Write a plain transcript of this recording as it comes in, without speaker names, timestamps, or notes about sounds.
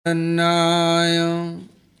अन्नाय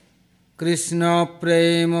कृष्ण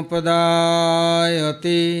प्रेम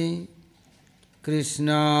पदायते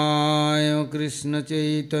कृष्णाय कृष्ण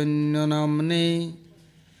चैतन्य नामने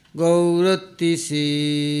गौरतिसे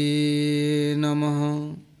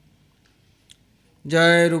नमः।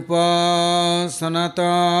 जय रूपा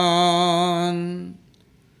सनातन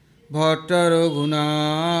भट्ट रघुनाथ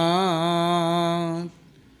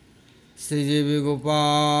श्रीजीव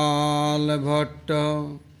गोपाल भट्ट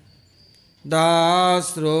दास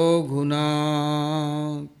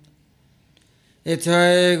रघुनाथ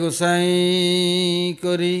एथय गोसाई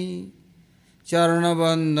करी चरण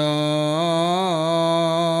बंदन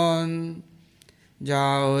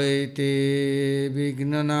जाते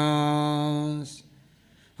विघ्ननाश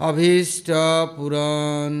अभीष्ट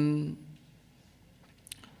पुराण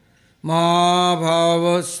महाभाव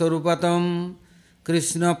स्वरूपतम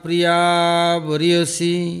कृष्ण प्रिया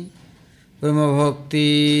वरियसी प्रेम भक्ति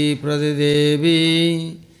प्रदेवी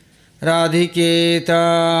राधिके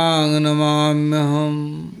तां नमाम्यहम्।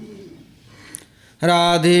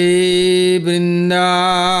 राधे वृंदावनाधीशे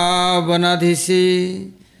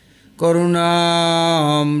करुणामृतवाहिनी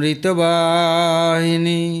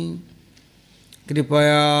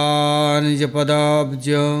कृपया निजपदाब्ज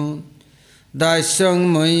दास्यं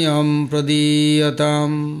मह्यं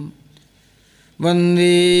प्रदीयताम्।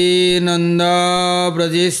 वन्दे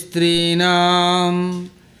नन्दाव्रजस्त्रीणां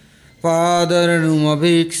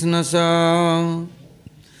पादरेणुमभीक्ष्णसा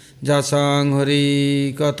जासां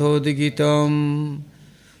हरि कथोद्गीतं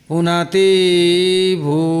पुनाति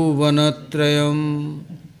भुवनत्रयं।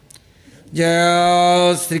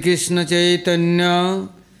 जय श्रीकृष्ण चैतन्य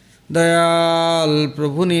दयाल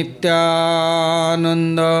प्रभु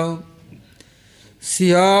नित्यानंद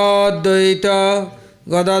श्री अद्वैत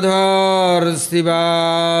गदाधर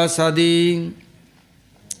श्रीवासादि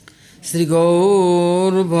श्री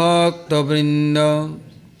गौर भक्तवृंद।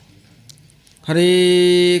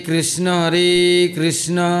 हरे कृष्ण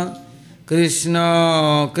कृष्ण कृष्ण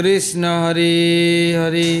हरे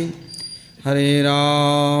हरे हरे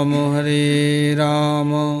राम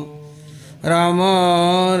राम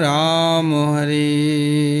राम हरे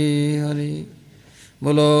हरे।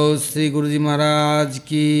 बोलो श्री गुरुजी महाराज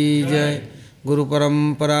की जय, गुरु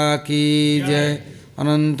परंपरा की जय,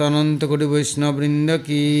 अनंत अनंत कोटि वैष्णव वृंद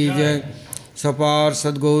की जय, सपार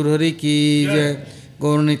सद्गौर हरि की जय,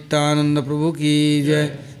 गौर नित्यानंद प्रभु की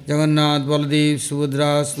जय, जगन्नाथ बलदेव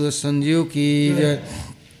सुभद्रा सुदर्शन जी की जय,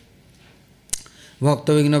 भक्त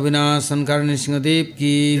विघ्न विनाशन कारण नृसिंहदेव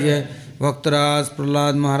की जय, भक्तराज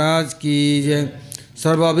प्रहलाद महाराज की जय,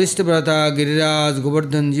 सर्वाभिष्ट व्रता गिरिराज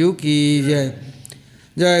गोवर्धन जी की जय,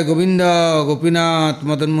 जय गोविंद गोपीनाथ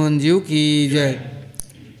मदन मोहन जी की जय,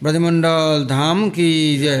 ब्रजमंडल धाम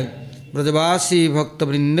की जय, ब्रजवासी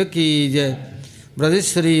भक्तवृंद की जय,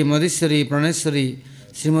 ब्रजेश्वरी मधेश्वरी प्रणेश्वरी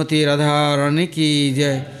श्रीमती राधा रानी की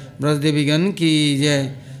जय, ब्रजदेवीगण की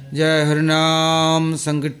जय, जय हरिनाम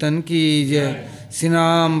संकीर्तन की जय, श्री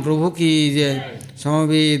नाम प्रभु की जय,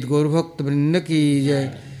 समवेत गौरभक्तवृंद की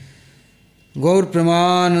जय, गौर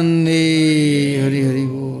प्रेमानंदे हरि हरि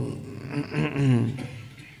बोल।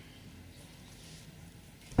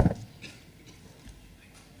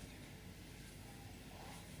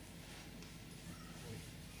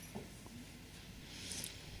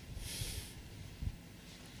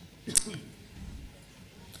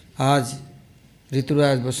 आज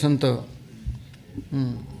ऋतुराज बसंत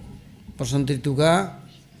ऋतु का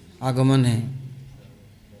आगमन है।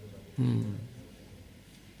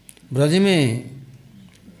 ब्रज में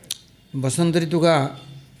बसंत ऋतु का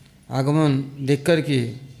आगमन देख कर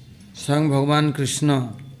के स्वयं भगवान कृष्ण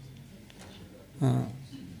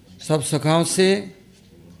सब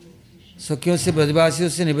सखियों से ब्रजवासियों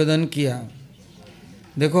से निवेदन किया,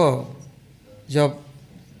 देखो जब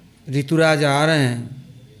ऋतुराज आ रहे हैं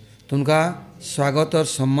तो उनका स्वागत और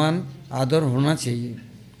सम्मान आदर होना चाहिए।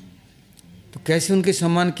 तो कैसे उनके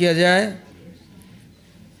सम्मान किया जाए?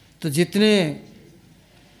 तो जितने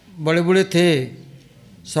बड़े बड़े थे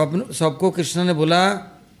सबको कृष्ण ने बोला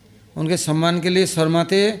उनके सम्मान के लिए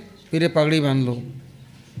शर्माते पीरे पगड़ी बांध लो।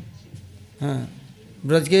 हाँ,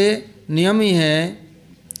 ब्रज के नियम ही है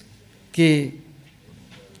कि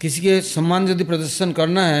किसी के सम्मान यदि प्रदर्शन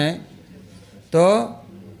करना है तो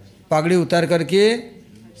पगड़ी उतार करके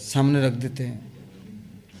सामने रख देते हैं।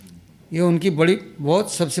 ये उनकी बड़ी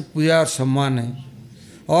बहुत सबसे पूजा और सम्मान है।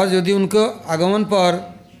 और यदि उनको आगमन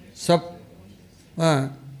पर सब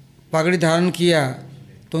पगड़ी धारण किया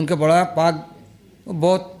तो उनका बड़ा पाग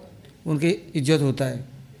बहुत उनकी इज्जत होता है।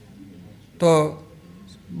 तो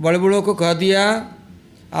बड़े बड़ों को कह दिया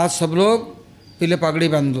आज सब लोग पीले पगड़ी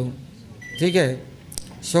बांध दो, ठीक है।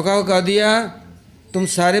 सखा को कह दिया तुम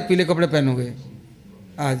सारे पीले कपड़े पहनोगे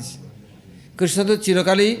आज। कृष्ण तो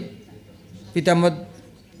चिरकाली पीताम्बर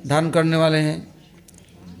धारण करने वाले हैं।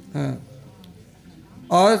 हाँ।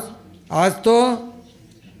 और आज तो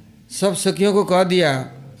सब सखियों को कह दिया,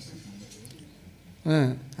 हाँ,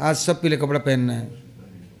 आज सब पीले कपड़ा पहनना है।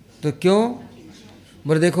 तो क्यों?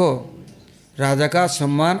 बोले देखो, राजा का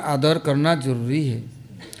सम्मान आदर करना जरूरी है।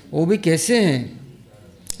 वो भी कैसे हैं?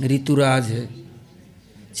 ऋतुराज है,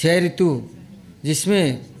 6 ऋतु, जिसमें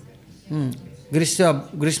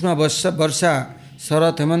ग्रीष्म, वर्षा,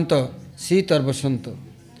 शरत, हेमंत, शीत और बसंत।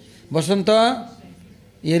 बसंत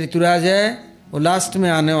ये ऋतुराज है, वो लास्ट में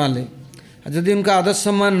आने वाले। यदि उनका आदर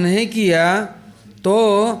सम्मान नहीं किया तो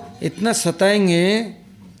इतना सताएंगे,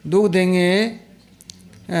 दुख देंगे।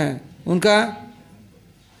 उनका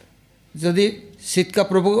यदि शीत का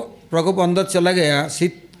प्रकोप अंदर चला गया,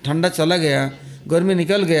 शीत ठंडा चला गया, गर्मी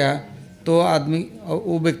निकल गया, तो आदमी,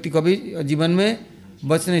 वो व्यक्ति कभी जीवन में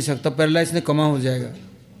बच नहीं सकता, पैरालाइज में कमा हो जाएगा।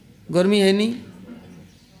 गर्मी है नहीं।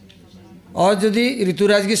 और यदि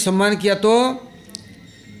ऋतुराज की सम्मान किया तो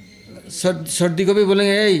सर्दी को भी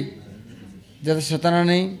बोलेंगे, ज़्यादा सताना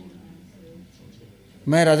नहीं,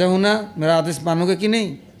 मैं राजा हूँ ना, मेरा आदेश मानोगे कि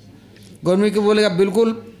नहीं। गर्मी को बोलेगा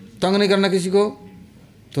बिल्कुल तंग नहीं करना किसी को,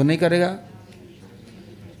 तो नहीं करेगा।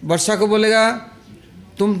 वर्षा को बोलेगा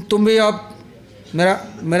तुम भी अब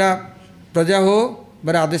मेरा प्रजा हो,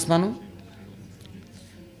 मेरा आदेश मानो।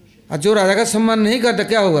 और जो राजा का सम्मान नहीं करता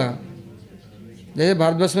क्या होगा? जैसे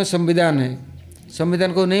भारतवर्ष में संविधान है,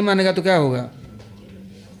 संविधान को नहीं मानेगा तो क्या होगा?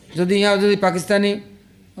 यदि यहाँ यदि पाकिस्तानी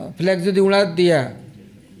फ्लैग यदि उड़ा दिया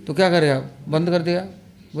तो क्या करेगा? बंद कर देगा।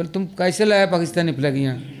 बोले तुम कैसे लाया पाकिस्तानी फ्लैग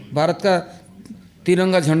यहाँ? भारत का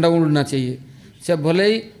तिरंगा झंडा उड़ना चाहिए। चाहे भले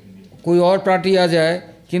ही कोई और पार्टी आ जाए,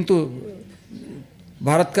 किंतु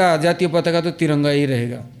भारत का जातीय पताका तो तिरंगा ही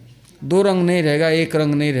रहेगा, 2 रंग नहीं रहेगा, 1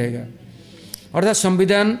 रंग नहीं रहेगा। अर्थात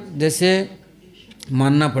संविधान जैसे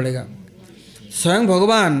मानना पड़ेगा। स्वयं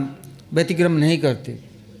भगवान व्यतिक्रम नहीं करते।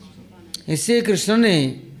 इससे कृष्ण ने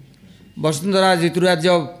वसुंधरा ऋतुराज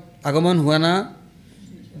जब आगमन हुआ ना,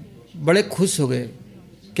 बड़े खुश हो गए।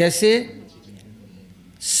 कैसे?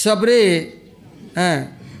 सबरे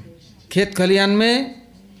खेत खलियान में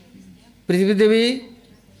पृथ्वी देवी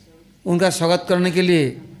उनका स्वागत करने के लिए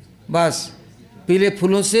बस पीले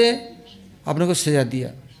फूलों से अपने को सजा दिया।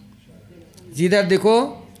 जिधर देखो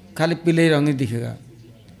खाली पीले ही रंग ही दिखेगा।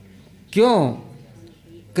 क्यों?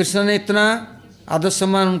 कृष्ण ने इतना आदर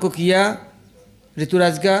सम्मान उनको किया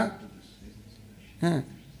ऋतुराज का।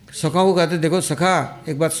 सखा को कहते, देखो सखा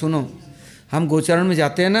एक बात सुनो, हम गोचारण में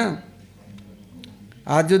जाते हैं ना,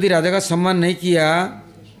 आज यदि राजा का सम्मान नहीं किया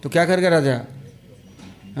तो क्या करेगा राजा?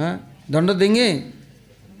 दंड देंगे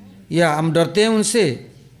या हम डरते हैं उनसे?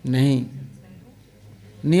 नहीं,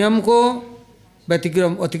 नियम को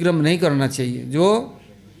अतिक्रम नहीं करना चाहिए। जो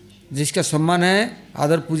जिसका सम्मान है,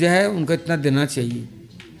 आदर पूजा है, उनका इतना देना चाहिए,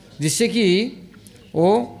 जिससे कि वो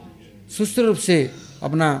सुस्त रूप से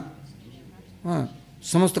अपना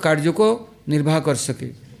समस्त कार्यों को निर्वाह कर सके।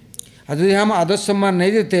 और यदि हम आदर सम्मान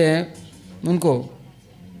नहीं देते हैं उनको,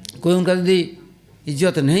 कोई उनका यदि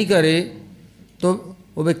इज्जत नहीं करे, तो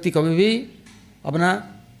वो व्यक्ति कभी भी अपना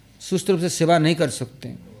सुस्त रूप से सेवा नहीं कर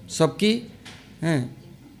सकते। सबकी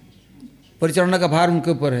परिचालना का भार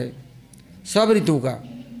उनके ऊपर है, सब ऋतु का,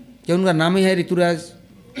 कि उनका नाम ही है ऋतुराज।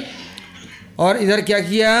 और इधर क्या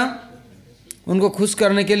किया? उनको खुश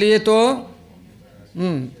करने के लिए तो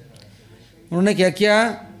उन्होंने क्या किया?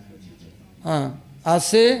 आज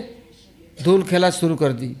से धूल खेला शुरू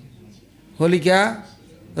कर दी। होली क्या?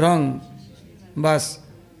 रंग, बस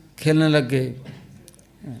खेलने लग गए।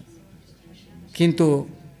 किंतु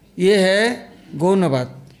ये है गौण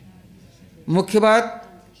बात। मुख्य बात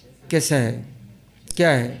कैसा है, क्या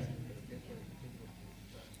है?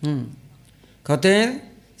 कहते हैं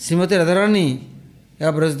श्रीमती राधा रानी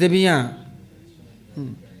या ब्रजदेवियाँ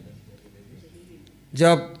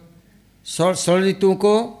जब 16 ऋतुओं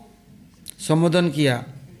को संबोधन किया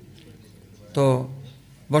तो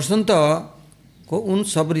वसंत को उन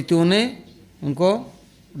सब ऋतुओं ने उनको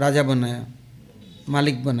राजा बनाया,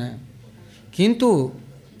 मालिक बनाया। किंतु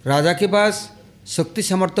राजा के पास शक्ति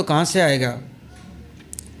सामर्थ्य कहाँ से आएगा?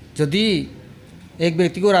 यदि एक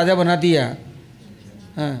व्यक्ति को राजा बना दिया,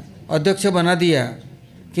 अध्यक्ष बना दिया,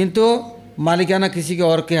 किंतु मालिकाना किसी के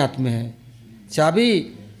और के हाथ में है, चाबी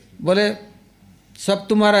बोले सब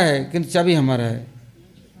तुम्हारा है किंतु चाबी हमारा है।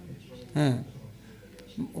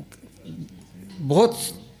 बहुत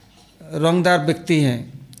रंगदार व्यक्ति हैं,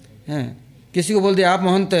 किसी को बोल दिया आप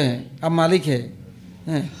महंत हैं, आप मालिक हैं,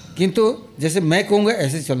 किंतु जैसे मैं कहूँगा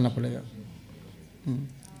ऐसे चलना पड़ेगा,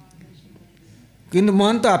 किंतु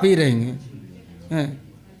महंत तो आप ही रहेंगे।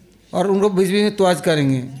 और उनको बीच बीच में तोज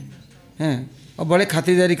करेंगे हैं और बड़े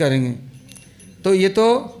खातिरदारी करेंगे। तो ये तो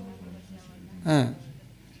हाँ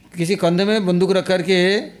किसी कंधे में बंदूक रख करके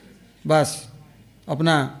बस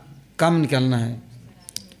अपना काम निकालना है।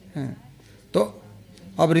 तो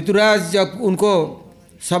अब ऋतुराज जब उनको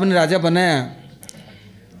सब ने राजा बनाया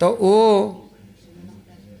तो वो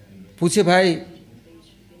पूछे भाई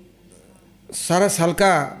सारा साल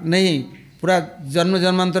का नहीं पूरा जन्म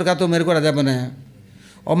जन्मांतर का तो मेरे को राजा बनाया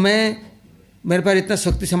और मेरे पास इतना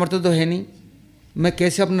शक्ति सामर्थ्य तो है नहीं, मैं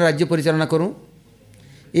कैसे अपना राज्य परिचालना करूं?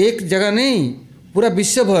 एक जगह नहीं पूरा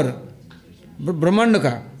विश्व भर ब्रह्मांड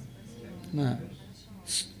का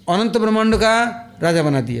अनंत ब्रह्मांड का राजा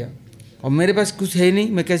बना दिया और मेरे पास कुछ है ही नहीं,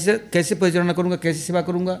 मैं कैसे परिचालना करूंगा, कैसे सेवा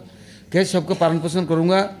करूंगा, कैसे सबको पालन पोषण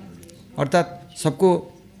करूंगा, अर्थात सबको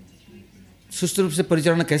सुस्त रूप से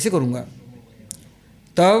परिचालना कैसे करूंगा?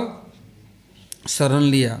 तब शरण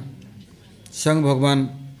लिया संग भगवान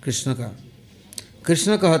कृष्ण का।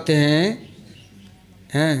 कृष्ण कहते हैं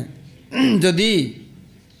यदि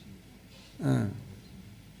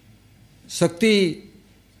शक्ति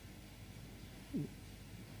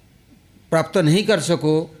प्राप्त नहीं कर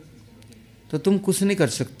सको तो तुम कुछ नहीं कर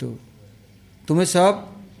सकते हो, तुम्हें सब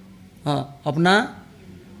अपना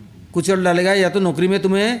कुचल डालेगा या तो नौकरी में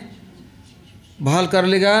तुम्हें बहाल कर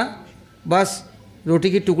लेगा, बस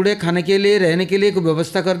रोटी के टुकड़े खाने के लिए रहने के लिए कोई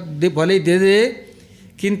व्यवस्था कर दे, भले ही दे दे,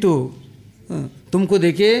 किंतु तुमको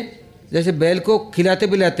देखे जैसे बैल को खिलाते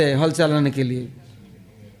पिलाते हैं हल चलाने के लिए,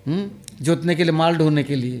 जोतने के लिए, माल ढोने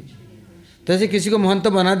के लिए, तो ऐसे किसी को महंत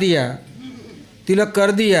बना दिया, तिलक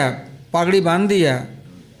कर दिया, पगड़ी बांध दिया,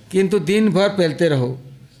 किंतु दिन भर पहलते रहो,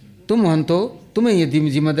 तुम महंत हो, तुम्हें ये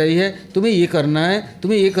जिम्मेदारी है, तुम्हें ये करना है,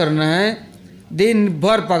 तुम्हें ये करना है, दिन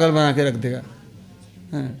भर पागल बना के रख देगा,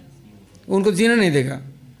 उनको जीना नहीं देगा।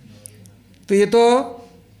 तो ये तो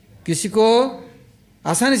किसी को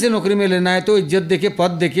आसानी से नौकरी में लेना है तो इज्जत देके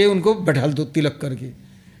पद देके उनको बैठाल दो तिलक करके,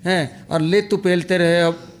 हैं, और ले तू पहलते रहे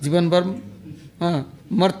अब जीवन भर,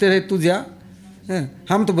 मरते रहे तू जा,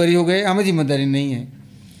 हम तो बरी हो गए, हमें जिम्मेदारी नहीं है,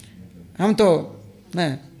 हम तो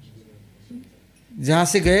जहाँ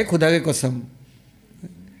से गए खुदा के कसम,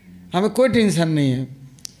 हमें कोई टेंशन नहीं है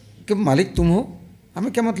कि मालिक तुम हो,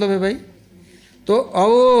 हमें क्या मतलब है भाई। तो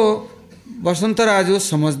अब वसंतराज वो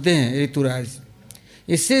समझते हैं ऋतुराज,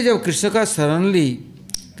 इससे जब कृष्ण का शरण ली,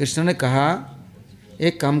 कृष्ण ने कहा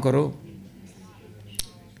एक काम करो,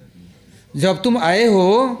 जब तुम आए हो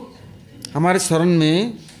हमारे शरण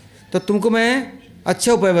में तो तुमको मैं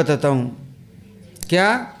अच्छा उपाय बताता हूँ। क्या?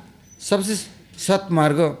 सबसे सत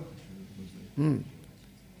मार्ग,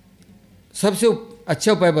 सबसे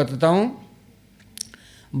अच्छा उपाय बताता हूँ।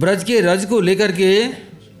 ब्रज के रज को लेकर के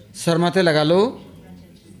सर माथे लगा लो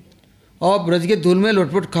और ब्रज के धूल में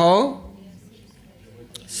लोटपोट खाओ,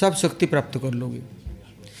 सब शक्ति प्राप्त कर लोगे,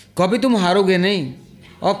 कभी तुम हारोगे नहीं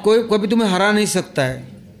और कोई कभी तुम्हें हरा नहीं सकता है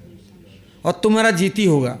और तुम्हारा जीती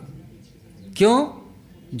होगा। क्यों?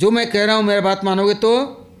 जो मैं कह रहा हूँ मेरा बात मानोगे तो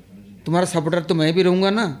तुम्हारा सपोर्टर तो मैं भी रहूँगा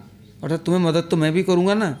ना, और तुम्हें मदद तो मैं भी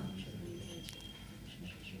करूँगा ना।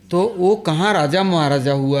 तो वो कहाँ राजा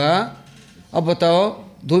महाराजा हुआ, अब बताओ,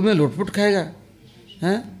 धूल में लोटपोट खाएगा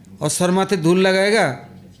हैं और सर माथे धूल लगाएगा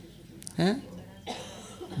हैं?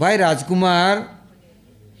 भाई राजकुमार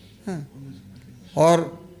और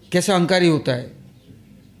कैसा अहंकारी होता है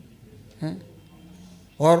हैं?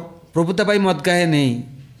 और प्रभुता भाई मत कहे नहीं,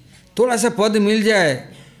 थोड़ा सा पद मिल जाए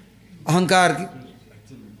अहंकार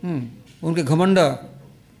उनके घमंड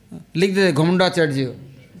लिख दे, घमंडाचार्य,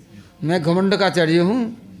 मैं घमंड का आचार्य हूँ,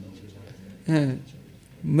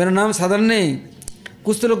 मेरा नाम साधारण नहीं,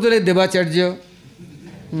 कुछ तो लोग तो लिखते देवाचार्य,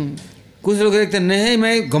 कुछ लोग लिखते नहीं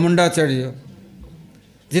मैं घमंडाचार्य,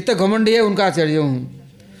 जितना घमंडी है उनका आचार्य हूँ।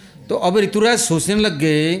 तो अब ऋतुराज सोचने लग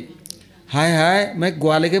गए, हाय हाय मैं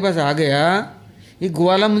ग्वाले के पास आ गया, ये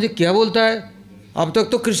ग्वाला मुझे क्या बोलता है, अब तक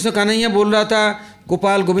तो कृष्ण कन्हैया बोल रहा था,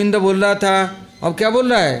 गोपाल गोविंद बोल रहा था, अब क्या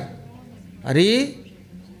बोल रहा है, अरे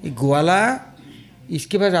ये ग्वाला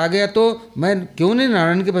इसके पास आ गया तो मैं क्यों नहीं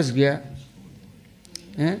नारायण के पास गया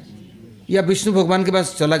हैं, या विष्णु भगवान के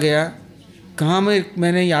पास चला गया, कहाँ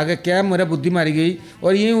मैंने आ गया, क्या मेरा बुद्धि मारी गई,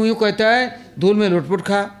 और यूँ यूँ कहता है धूल में लोटपोट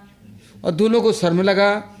खा और धूलों को सर में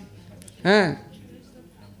लगा हैं,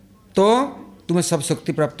 तो तुम्हें सब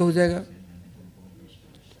शक्ति प्राप्त हो जाएगा।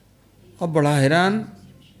 अब बड़ा हैरान,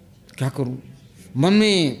 क्या करूं, मन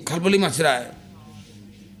में खलबली मच रहा है।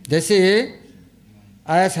 जैसे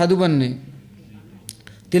आया साधु बनने,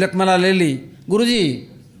 तिलक माला ले ली, गुरुजी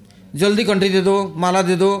जल्दी कंठी दे दो, माला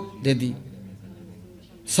दे दो, दे दी,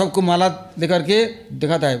 सबको माला दे करके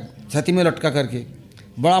दिखाता है, छाती में लटका करके,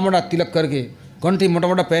 बड़ा बड़ा तिलक करके, कंठी मोटा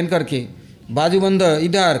मोटा पहन करके, बाजूबंद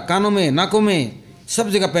इधर, कानों में, नाकों में, सब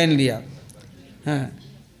जगह पहन लिया। हाँ,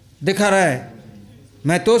 दिखा रहा है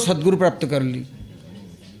मैं तो सद्गुरु प्राप्त कर ली।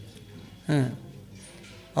 हाँ,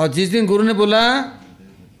 और जिस दिन गुरु ने बोला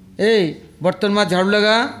ए बर्तन में झाड़ू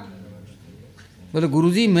लगा, बोले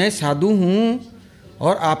गुरुजी मैं साधु हूँ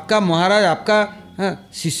और आपका महाराज आपका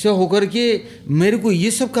शिष्य होकर के मेरे को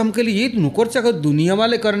ये सब काम के लिए, ये नुकर चाकर दुनिया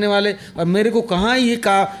वाले करने वाले, और मेरे को कहाँ ये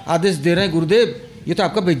का आदेश दे रहे हैं गुरुदेव, ये तो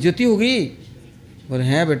आपका बेइज्जती होगी। बोले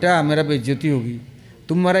हैं बेटा मेरा बेइज्जती होगी,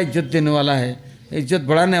 तुम्हारा इज्जत देने वाला है, इज्जत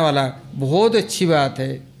बढ़ाने वाला, बहुत अच्छी बात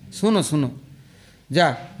है। सुनो सुनो,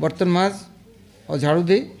 जा बर्तन माज और झाड़ू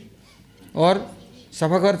दे और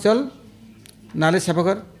सफा कर, चल नाले सफा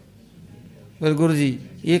कर। बोले गुरुजी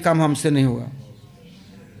ये काम हमसे नहीं होगा।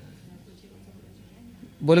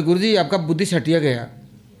 बोले गुरुजी आपका बुद्धि सटिया गया,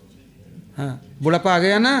 हाँ बुढ़ापा आ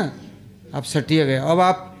गया ना, आप सटिया गया, अब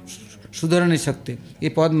आप सुधर नहीं सकते, ये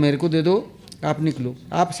पद मेरे को दे दो, आप निकलो,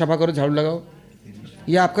 आप सफा करो, झाड़ू लगाओ,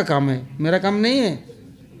 ये आपका काम है, मेरा काम नहीं है।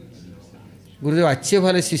 गुरुदेव अच्छे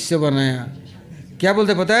वाले शिष्य बनाया। क्या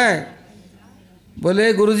बोलते पता है?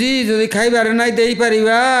 बोले गुरुजी जो खाई बारे नहीं दे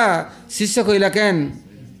पारिबा शिष्य कहला केन,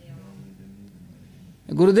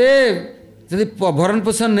 गुरुदेव यदि भरण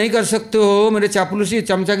पोषण नहीं कर सकते हो, मेरे चापलूसी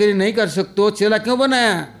चमचागिरी नहीं कर सकते हो, चेला क्यों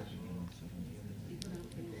बनाया?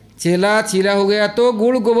 चेला चीला हो गया तो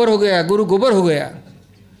गुड़ गोबर हो गया, गुरु गोबर हो गया।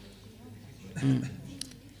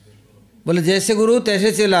 बोले जैसे गुरु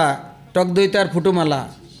तैसे चेला, टक दो तार फुटो माला।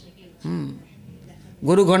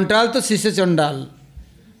 गुरु घंटाल तो शिष्य चंडाल,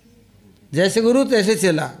 जैसे गुरु तैसे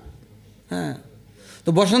चेला। हाँ,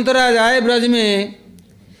 तो बसंतराज आए ब्रज में,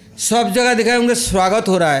 सब जगह दिखाए होंगे स्वागत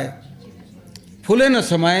हो रहा है, फूले न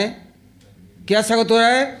समय। क्या स्वागत हो रहा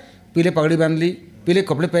है? पीले पगड़ी बांध ली, पीले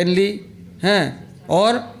कपड़े पहन ली हैं,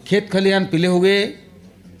 और खेत खलिहान पीले हो गए।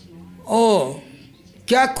 ओ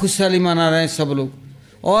क्या खुशहाली मना रहे हैं सब लोग,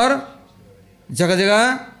 और जगह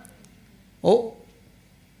जगह ओ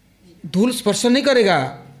धूल स्पर्श नहीं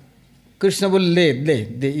करेगा। कृष्ण बोले ले ले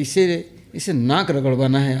दे, इसे नाक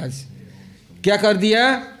रगड़वाना है आज। क्या कर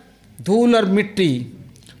दिया? धूल और मिट्टी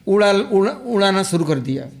उड़ाना शुरू कर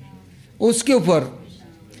दिया उसके ऊपर।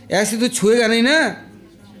 ऐसे तो छुएगा नहीं ना।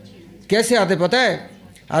 कैसे आते पता है?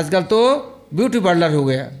 आजकल तो ब्यूटी पार्लर हो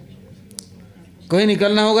गया, कहीं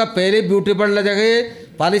निकलना होगा पहले ब्यूटी पार्लर जाके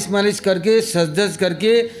पालिश मालिश करके सज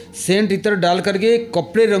करके सेंट इतर डाल करके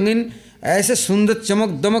कपड़े रंगीन ऐसे सुंदर चमक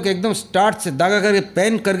दमक एकदम स्टार्ट से दागा करके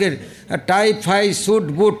पहन करके टाई फाई सूट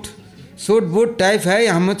बूट टाई फाई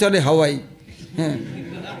हम चले हवाई हैं।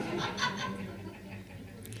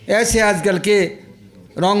 ऐसे आजकल के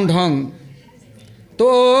रंग ढंग। तो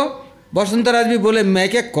बसंतराज भी बोले मैं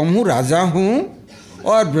क्या कम हूँ, राजा हूँ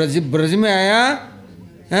और ब्रज में आया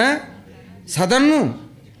हैं साधारण हूँ।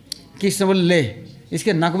 कृष्ण बोले ले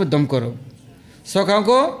इसके नाक में दम करो। सखाओं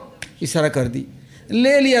को इशारा कर दी,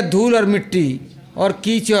 ले लिया धूल और मिट्टी और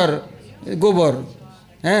कीचड़ गोबर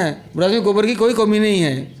हैं। ब्रज में गोबर की कोई कमी नहीं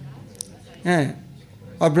है हैं।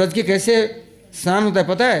 और ब्रज के कैसे स्नान होता है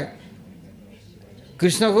पता है?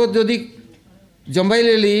 कृष्ण को यदि जम्बाई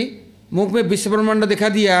ले ली, मुख में विश्व ब्रह्मांड दिखा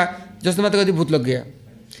दिया, जैसे माता कभी भूत लग गया,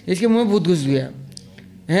 इसके मुंह में भूत घुस गया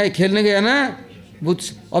है, खेलने गया ना भूत।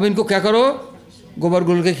 अब इनको क्या करो? गोबर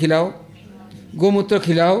गुल के खिलाओ, गोमूत्र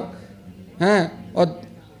खिलाओ हैं, और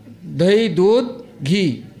दही दूध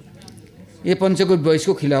घी ये पंचगव्य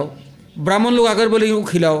इसको खिलाओ। ब्राह्मण लोग आकर बोले इनको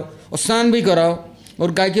खिलाओ और स्नान भी कराओ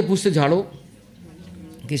और गाय के पूछ से झाड़ो।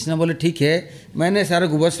 कृष्ण बोले ठीक है, मैंने सारा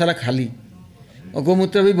गोबर सारा खा ली और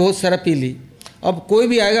गोमूत्र भी बहुत सारा पी ली, अब कोई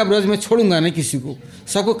भी आएगा ब्रज में छोड़ूंगा नहीं किसी को,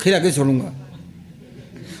 सबको खिला के छोड़ूंगा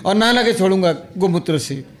और नहला के छोड़ूंगा गोमूत्र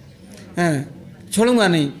से हैं, छोड़ूंगा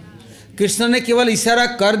नहीं। कृष्ण ने केवल इशारा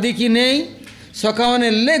कर दी कि नहीं, सखाओं ने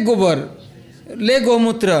ले गोबर ले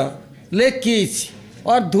गोमूत्र ले कीच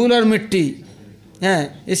और धूल और मिट्टी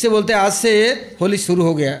हैं। इसे बोलते आज से होली शुरू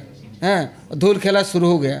हो गया हैं, धूल खेला शुरू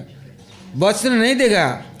हो गया। वस्त्र नहीं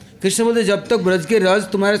देगा। कृष्ण बोलते जब तक ब्रज के रज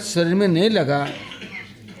तुम्हारे शरीर में नहीं लगा।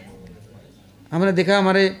 हमने देखा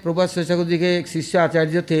हमारे प्रभुपाद ठाकुर जी के एक शिष्य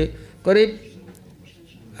आचार्य थे, करीब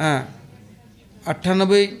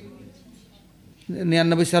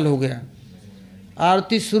 98-99 साल हो गया।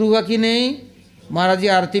 आरती शुरू हुआ कि नहीं, महाराज जी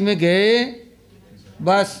आरती में गए,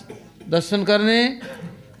 बस दर्शन करने,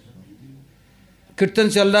 कीर्तन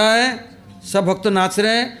चल रहा है, सब भक्त नाच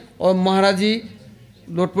रहे हैं और महाराज जी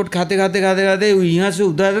लोटपोट खाते यहाँ से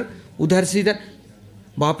उधर से इधर।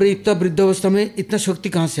 बाप रे, इतना वृद्ध अवस्था में इतना शक्ति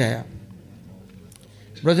कहाँ से आया?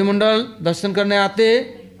 ब्रजमंडल दर्शन करने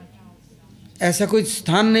आते, ऐसा कोई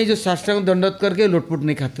स्थान नहीं जो साष्टांग को दंडवत करके लोटपोट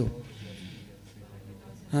नहीं खाते हो।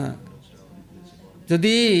 हाँ,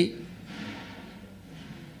 यदि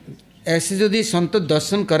ऐसे यदि संत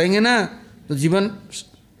दर्शन करेंगे ना तो जीवन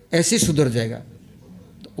ऐसे सुधर जाएगा।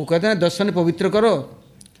 तो वो कहते हैं दर्शन पवित्र करो।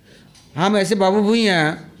 हम ऐसे बाबू भूई हैं,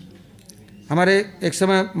 हमारे एक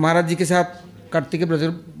समय महाराज जी के साथ कार्तिक ब्रज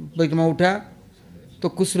परिक्रमा उठा तो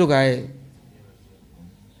कुछ लोग आए,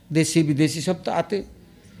 देसी विदेशी सब तो आते,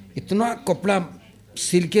 इतना कपड़ा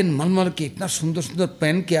सिल्क मलमल के इतना सुंदर सुंदर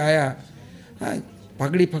पहन के आया,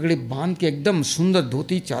 पगड़ी पगड़ी बांध के एकदम सुंदर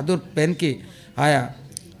धोती चादर पहन के आया।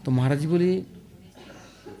 तो महाराज जी बोले,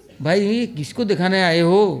 भाई ये किसको दिखाने आए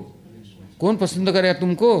हो, कौन पसंद करेगा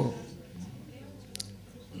तुमको?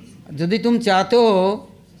 यदि तुम चाहते हो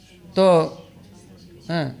तो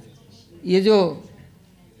ये जो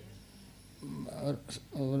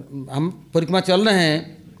हम परिक्रमा चल रहे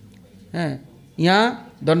हैं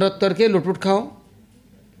यहाँ दंडवत करके लुटपुट खाओ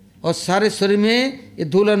और सारे शरीर में ये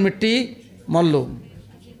धूल और मिट्टी मल लो,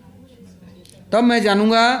 तब मैं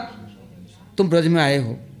जानूंगा तुम ब्रज में आए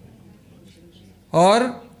हो और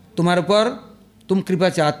तुम्हारे ऊपर तुम कृपा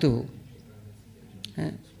चाहते हो।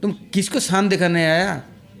 तुम किसको शान दिखाने आया?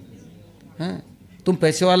 तुम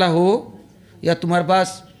पैसे वाला हो या तुम्हारे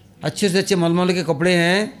पास अच्छे से अच्छे मलमल के कपड़े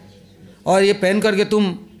हैं और ये पहन करके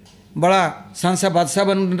तुम बड़ा शानसा बादशाह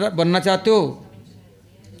बनना चाहते हो?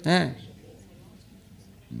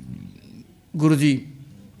 गुरुजी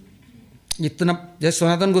इतना, जैसे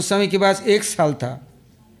सनातन गोस्वामी के पास 1 साल था,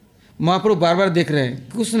 महाप्रभु बार बार देख रहे हैं,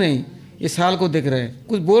 कुछ नहीं, ये साल को देख रहे हैं,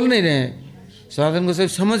 कुछ बोल नहीं रहे हैं। सनातन गोस्वामी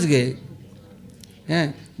समझ गए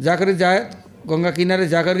हैं, जाकर जाए गंगा किनारे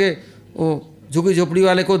जाकर के वो झुगी झोपड़ी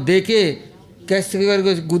वाले को दे के कैसे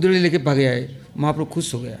करके गुदड़ी लेके भागे आए। महाप्रभु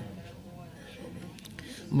खुश हो गया।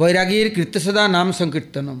 वैरागीर कृत्य सदा नाम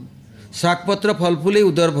संकीर्तनम शाकपत्र फल फूले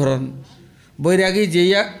उदर भरण। वैरागी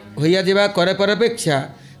जैया हइया जेबा करे पर अपेक्षा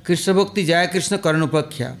कृष्ण भक्ति जाय कृष्ण करण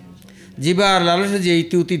उपेक्षा। जीवा लालस जे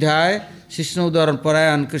इति उति धाय कृष्ण उदर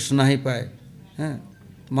परायण कृष्ण नहीं पाए। हैं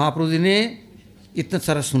महाप्रभु जी ने इतना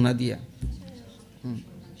सारा सुना दिया।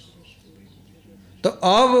 तो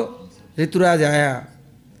अब ऋतुराज आया,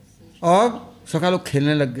 अब सखा लोग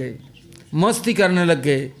खेलने लग गए, मस्ती करने लग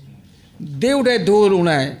गए, दे उड़ाए धूल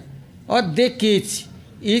उड़ाए और देख के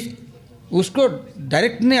उसको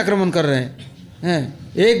डायरेक्ट नहीं आक्रमण कर रहे हैं,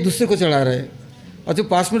 एक दूसरे को चढ़ा रहे हैं। और जो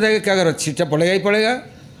पास में रहेगा क्या कर रहा, छिट्टा पड़ेगा ही पड़ेगा।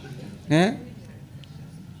 हैं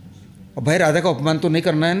और भाई राधा का अपमान तो नहीं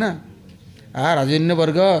करना है ना। राजन्य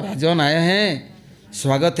वर्ग राजन आए हैं,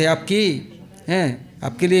 स्वागत है आपकी, हैं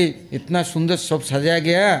आपके लिए इतना सुंदर सब सजाया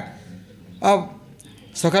गया। अब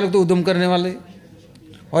सखा लोग तो उद्यम करने वाले,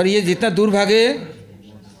 और ये जितना दूर भागे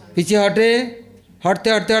पीछे हटे, हटते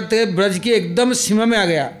हटते हटते ब्रज की एकदम सीमा में आ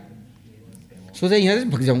गया। सोचा यहाँ से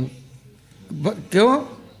भाग जाऊँ, क्यों?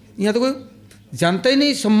 यहाँ तो कोई जानता ही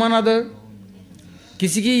नहीं, सम्मान आदर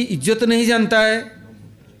किसी की इज्जत नहीं जानता है।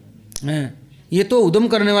 ये तो उद्यम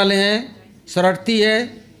करने वाले हैं, शरारती है।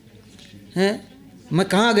 मैं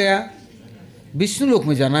कहाँ गया? विष्णु लोक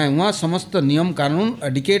में जाना है, वहाँ समस्त नियम कानून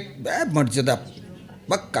एडिकेट मर्यादा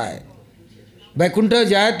पक्का है। वैकुंठ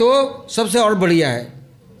जाए तो सबसे और बढ़िया है।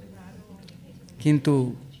 किंतु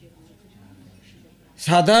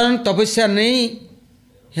साधारण तपस्या नहीं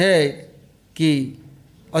है कि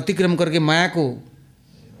अतिक्रम करके माया को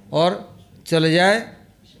और चले जाए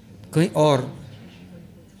कहीं और।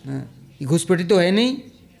 घुसपैठी तो है नहीं,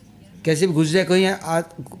 कैसे भी घुस जाए कहीं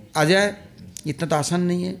आ जाए, इतना तो आसान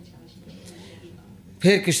नहीं है।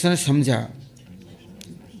 फिर कृष्ण ने समझा,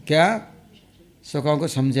 क्या? सखाओं को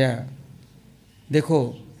समझाया, देखो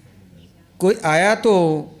कोई आया तो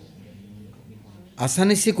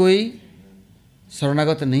आसानी से कोई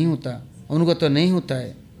शरणागत नहीं होता, अनुगत तो नहीं होता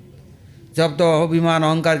है। जब तो अभिमान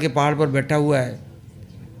अहंकार के पहाड़ पर बैठा हुआ है,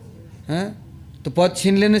 तो पद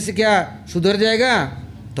छीन लेने से क्या सुधर जाएगा?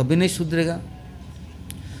 तब भी नहीं सुधरेगा।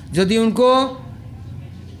 यदि उनको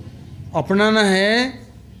अपनाना है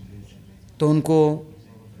तो उनको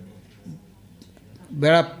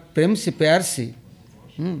बड़ा प्रेम से प्यार से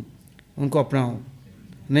उनको अपनाओ,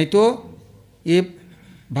 नहीं तो ये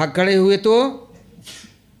भाग खड़े हुए तो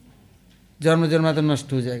जन्म जन्मांतर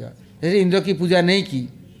नष्ट हो जाएगा। जैसे इंद्र की पूजा नहीं की,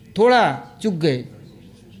 थोड़ा चूक गए,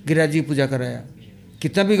 गिरिराज जी की पूजा कराया,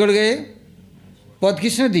 कितना बिगड़ गए। पद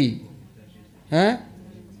किसने दी? हैं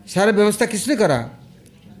सारे व्यवस्था किसने करा?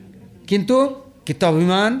 किंतु कितना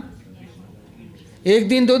अभिमान, 1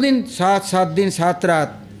 दिन 2 दिन 7 दिन 7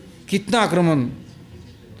 रात, कितना आक्रमण,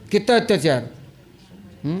 कितना अत्याचार।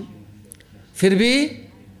 फिर भी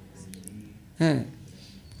हैं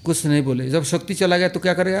कुछ नहीं बोले। जब शक्ति चला गया तो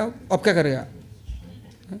क्या करेगा? अब क्या करेगा?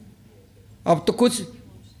 अब तो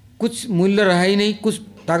कुछ मूल्य रहा ही नहीं, कुछ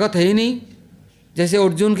ताकत है ही नहीं। जैसे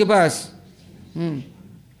अर्जुन के पास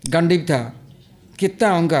गांडीव था, कितना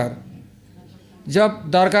अहंकार। जब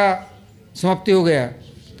द्वारका समाप्ति हो गया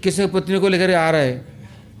कृष्ण की पत्नी को लेकर आ रहे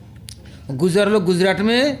हैं। गुजर लोग गुजरात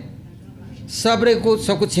में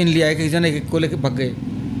सबको छीन लिया, एक एक जने को लेकर भाग गए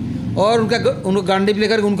और उनको गांडी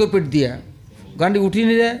लेकर उनको पीट दिया। गांडी उठ ही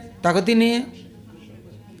नहीं रहा, ताकत ही नहीं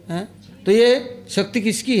है। तो ये शक्ति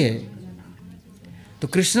किसकी है? तो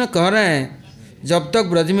कृष्ण कह रहे हैं जब तक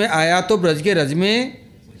ब्रज में आया तो ब्रज के रज में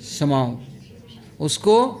समाओ,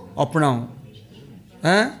 उसको अपनाओ,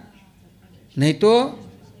 हैं? नहीं तो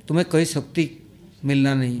तुम्हें कोई शक्ति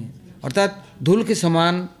मिलना नहीं है। अर्थात धूल के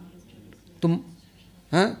समान तुम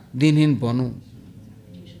दीनहीन बनो।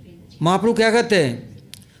 महाप्रभु क्या कहते हैं?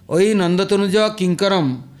 ओई नंदतनुज किंकरम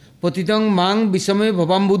पतितं मांग विषमे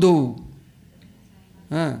भवाम्बुधौ,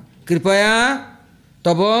 कृपया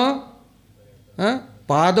तब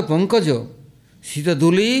पाद पंकज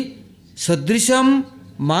शीतधूलि सदृशम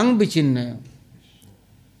मांग विचिन्नय।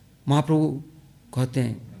 महाप्रभु कहते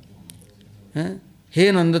हैं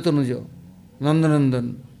हे नंदतनुज, नंदनंदन,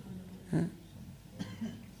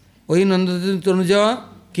 वही नंदतनुज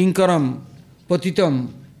किंकरम पतितम,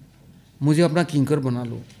 मुझे अपना किंकर बना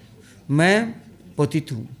लो। मैं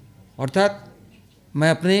पतित हूँ, अर्थात मैं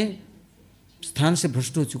अपने स्थान से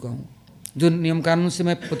भ्रष्ट हो चुका हूँ, जो नियम कानून से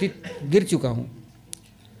मैं पतित गिर चुका हूँ।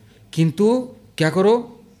 किंतु क्या करो?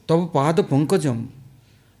 तब पाद पंकजम,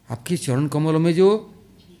 आपके चरण कमलों में जो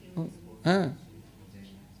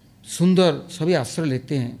सुंदर सभी आश्रय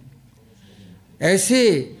लेते हैं, ऐसे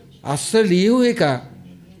आश्रय लिए हुए का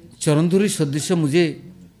चरण धूलि सदृश मुझे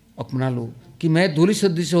अपना लो, कि मैं धूलि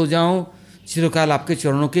सदृश हो जाऊं चिरकाल आपके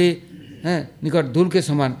चरणों के निकट, धूल के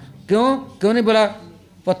समान। क्यों नहीं बोला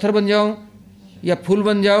पत्थर बन जाऊं या फूल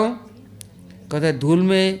बन जाऊं? कहता है धूल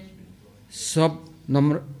में सब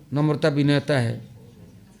नम्रता विनयता है,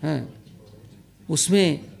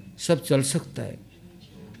 उसमें सब चल सकता है।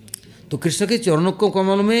 तो कृष्ण के चरणों को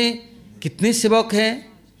कमल में कितने सेवक हैं?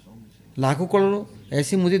 लाखों करोड़ों।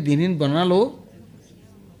 ऐसे मुझे दीनहीन बना लो।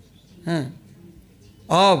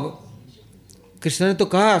 अब कृष्ण ने तो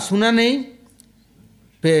कहा, सुना नहीं,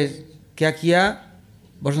 फिर क्या किया?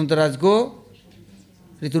 बसंतराज को,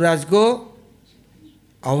 ऋतुराज को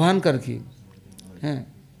आह्वान करके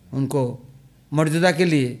उनको मर्यादा के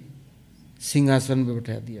लिए सिंहासन में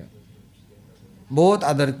बैठा दिया, बहुत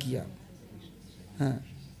आदर किया।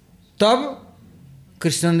 तब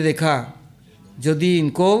कृष्ण ने देखा यदि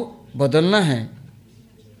इनको बदलना है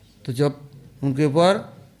तो जब उनके ऊपर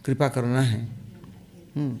कृपा करना है,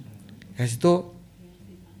 ऐसे तो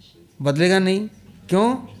बदलेगा नहीं। क्यों?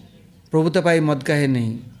 प्रभुता पाई मद का है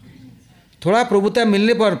नहीं। थोड़ा प्रभुता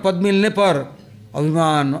मिलने पर, पद मिलने पर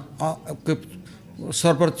अभिमान के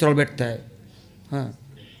सर पर चढ़ बैठता है।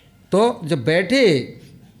 तो जब बैठे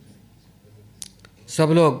सब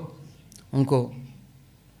लोग उनको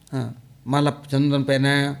माला चंदन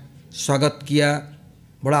पहनाया, स्वागत किया,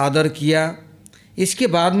 बड़ा आदर किया। इसके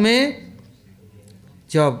बाद में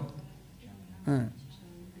जब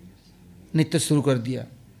नृत्य शुरू कर दिया,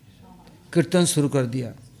 कीर्तन शुरू कर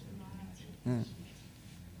दिया,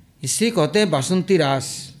 इसे कहते हैं बासंती रास।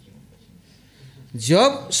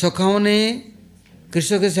 जब सखाओं ने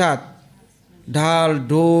कृष्ण के साथ ढाल,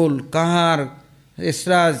 ढोल, कहार,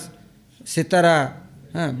 एसराज, सितारा,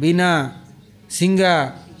 बीना, सिंगा,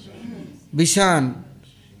 विशान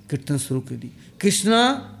कीर्तन शुरू कर दी। कृष्ण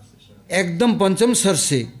एकदम पंचम स्वर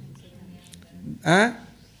से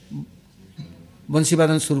बंसी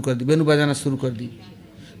वादन शुरू कर दी, वेणु बजाना शुरू कर दी।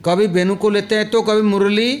 कभी वेणु को लेते हैं तो कभी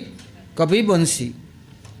मुरली, कभी बंसी।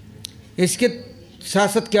 इसके साथ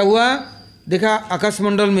साथ क्या हुआ? देखा आकाश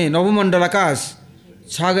मंडल में, नवमंडल आकाश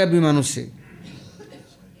छा गया विमानों से,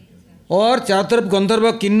 और चारों तरफ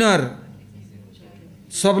गंधर्व किन्नर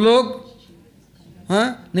सब लोग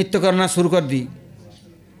नृत्य करना शुरू कर दी।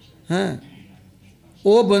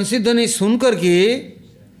 वो बंसी ध्वनि सुन करके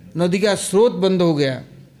नदी का स्रोत बंद हो गया,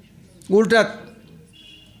 उल्टा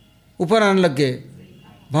ऊपर आने लग गए,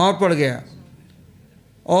 भाव पड़ गया,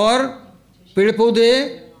 और पेड़ पौधे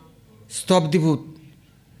स्तब्धीभूत।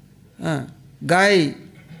 गाय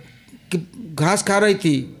घास खा रही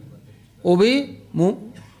थी, वो भी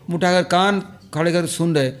मुँह उठाकर कान खड़े कर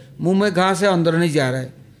सुन रहे, मुंह में घास है, अंदर नहीं जा रहा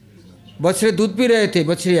है। बछड़े दूध पी रहे थे,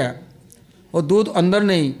 बछड़िया, और दूध अंदर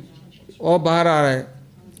नहीं और बाहर आ रहा है,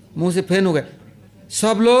 मुंह से फेन हो गए,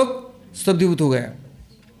 सब लोग स्तब्धीभूत हो गए।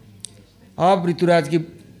 अब ऋतुराज की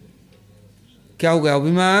क्या हो गया?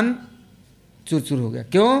 अभिमान चूर चूर हो गया।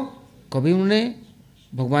 क्यों? कभी उन्होंने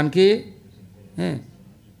भगवान के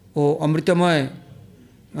वो अमृतमय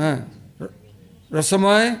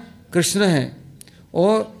रसमय कृष्ण है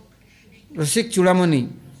और रसिक चूड़ामणि,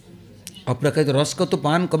 अप्रकृत रस का तो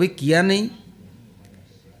पान कभी किया नहीं।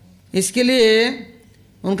 इसके लिए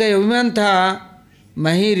उनका ये अभिमान था,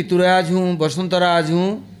 मैं ही ऋतुराज हूँ, बसंतराज हूँ,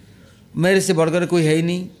 मेरे से बढ़कर कोई है ही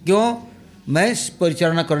नहीं, क्यों, मैं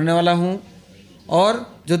परिचालना करने वाला हूँ।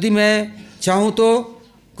 और यदि मैं चाहूँ तो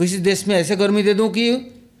किसी देश में ऐसे गर्मी दे दूँ कि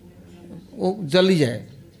वो जल ही जाए,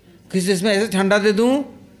 किसी देश में ऐसे ठंडा दे दूँ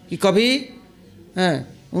कि कभी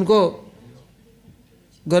उनको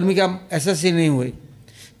गर्मी का एहसास ही नहीं हुए,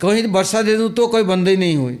 कहीं वर्षा दे दूँ तो कोई बंद ही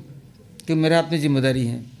नहीं हुई, कि मेरे हाथ में जिम्मेदारी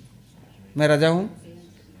है, मैं राजा हूँ।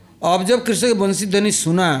 अब जब कृष्ण की बंसी ध्वनि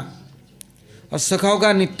सुना और सखाओं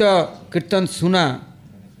का नित्य कीर्तन सुना,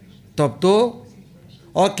 तब तो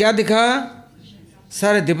और क्या दिखा,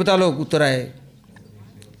 सारे देवता लोग उतर आए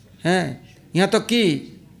हैं, यहाँ तक कि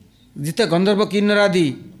जितने गंधर्व किन्नर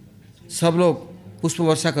आदि सब लोग पुष्प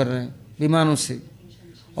वर्षा कर रहे हैं विमानों से,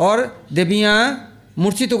 और देवियाँ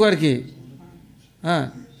मूर्छित होकर के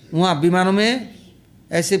वहाँ विमानों में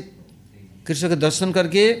ऐसे कृष्ण के दर्शन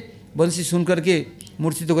करके बंसी सुन करके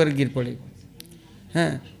मूर्छित होकर गिर पड़े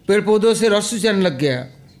हैं। पेड़ पौधों से रस चूसने लग गया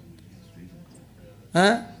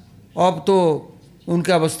हैं। अब तो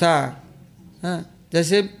उनका अवस्था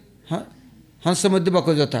जैसे हंस मध्य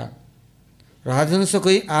बको था। राजहंस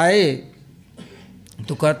कोई आए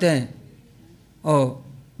तो कहते हैं, ओ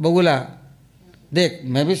बगुला देख,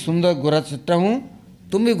 मैं भी सुंदर गोरा चट्टा हूँ,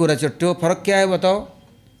 तुम भी गोरा चट्टे हो, फर्क क्या है बताओ।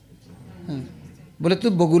 बोले तू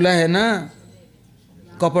बगुला है ना,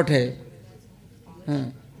 कपट है।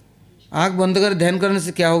 आँख बंद कर ध्यान करने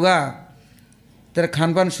से क्या होगा, तेरा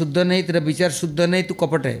खान पान शुद्ध नहीं, तेरा विचार शुद्ध नहीं, तू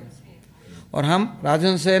कपट है। और हम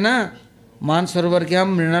राजहंस है ना, मान सरोवर के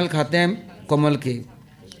हम मृणाल खाते हैं कमल के,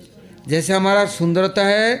 जैसे हमारा सुंदरता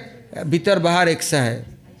है भीतर बाहर एक सा है,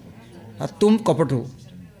 और तुम कपट हो।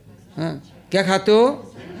 क्या खाते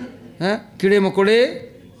हो, कीड़े मकोड़े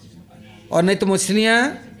और नहीं तो मछलियाँ,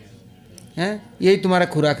 यही तुम्हारा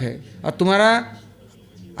खुराक है, और तुम्हारा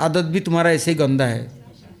आदत भी तुम्हारा ऐसे ही गंदा है।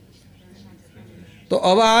 तो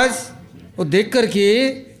अब आज वो देख करके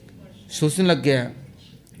सोचने लग गया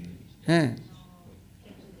हैं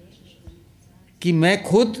कि मैं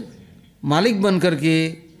खुद मालिक बन करके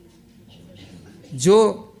जो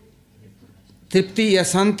तृप्ति या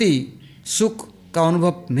शांति सुख का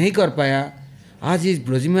अनुभव नहीं कर पाया, आज इस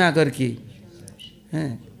ब्रज में आकर के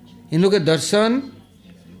इन लोग के दर्शन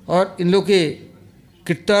और इन लोग के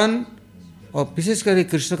कीर्तन और विशेष करके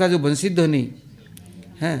कृष्ण का जो बंसी ध्वनि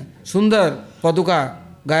है, सुंदर पदों का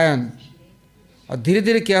गायन, और धीरे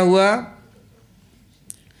धीरे क्या हुआ,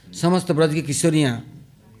 समस्त ब्रज की किशोरियाँ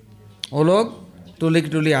वो लोग टोले की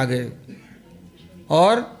टोली आ गए,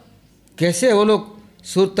 और कैसे वो लोग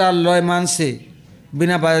सुर ताल लय मान से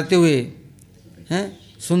बिना बजाते हुए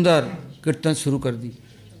सुंदर कीर्तन शुरू कर दी।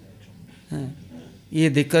 ये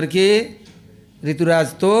देख करके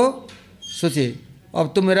ऋतुराज तो सोचे,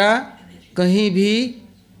 अब तो मेरा कहीं भी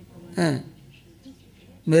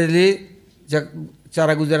मेरे लिए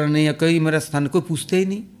चारा गुजारा नहीं है, कहीं मेरा स्थान कोई पूछते ही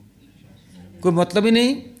नहीं, कोई मतलब ही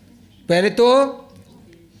नहीं। पहले तो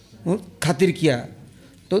खातिर किया,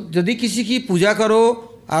 तो यदि किसी की पूजा करो,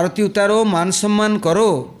 आरती उतारो, मान सम्मान करो,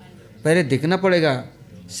 पहले देखना पड़ेगा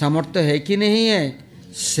सामर्थ्य है कि नहीं है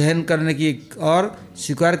सहन करने की और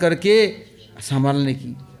स्वीकार करके संभालने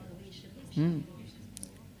की।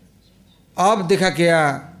 अब देखा क्या,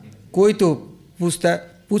 कोई तो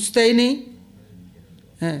पूछता ही नहीं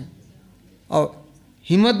है, और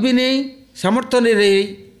हिम्मत भी नहीं, सामर्थ्य नहीं रही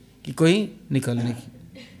कि कोई निकलने की।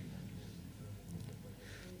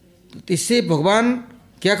 तो इससे भगवान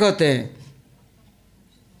क्या कहते हैं,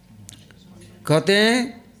 कहते हैं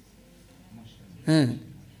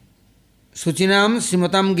शुचिनाम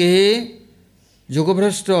श्रीमताम गेहे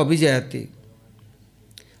जोगभ्रष्ट अभिजायते।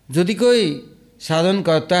 यदि कोई साधन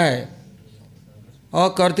करता है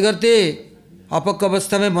और करते करते अपक्व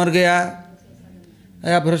अवस्था में मर गया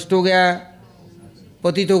या भ्रष्ट हो गया,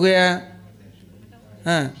 पतित हो गया,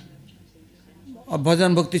 अब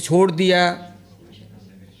भजन भक्ति छोड़ दिया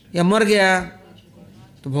या मर गया,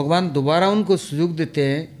 तो भगवान दोबारा उनको सुयोग देते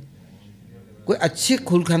हैं, कोई अच्छे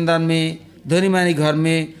कुल खानदान में, धनी मानी घर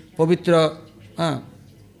में, पवित्र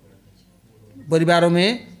परिवारों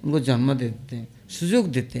में उनको जन्म दे देते हैं,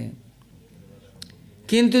 सुयोग देते हैं।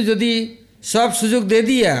 किंतु यदि सब सुयोग दे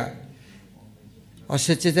दिया और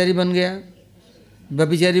स्वेच्छाचारी बन गया,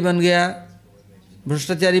 व्यभिचारी बन गया,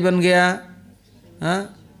 भ्रष्टाचारी बन गया,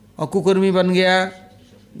 और कुकर्मी बन गया,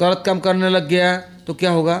 गलत काम करने लग गया, तो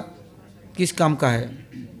क्या होगा, किस काम का है,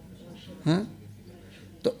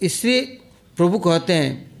 तो इसलिए प्रभु कहते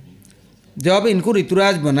हैं जब इनको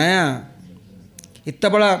ऋतुराज बनाया, इतना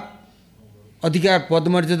बड़ा अधिकार पद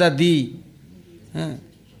मर्यादा दी,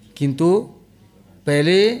 किंतु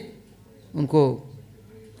पहले उनको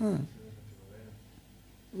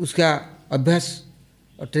उसका अभ्यास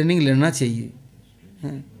और ट्रेनिंग लेना चाहिए,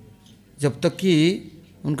 जब तक कि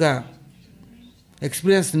उनका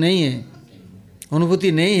एक्सपीरियंस नहीं है,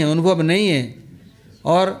 अनुभूति नहीं है, अनुभव नहीं है,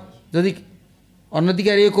 और यदि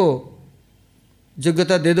अनधिकारी को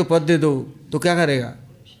योग्यता दे दो, पद दे दो, तो क्या करेगा।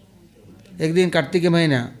 एक दिन कार्तिक के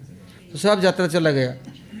महीना तो सब यात्रा चला गया,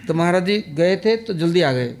 तो महाराज जी गए थे तो जल्दी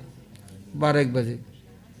आ गए 12-1 बजे,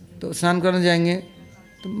 तो स्नान करने जाएंगे।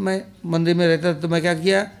 तो मैं मंदिर में रहता था, तो मैं क्या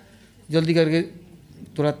किया, जल्दी करके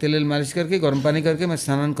थोड़ा तेल मालिश करके गर्म पानी करके मैं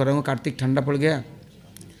स्नान करूँगा। कार्तिक ठंडा पड़ गया,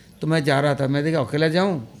 तो मैं जा रहा था, मैं देखा अकेला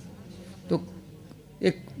जाऊँ तो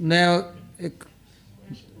एक नया एक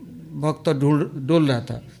भक्त डोल रहा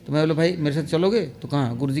था, तो मैं बोला भाई मेरे साथ चलोगे, तो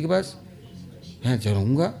कहाँ, गुरु जी के पास। मैं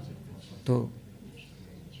चलूँगा, तो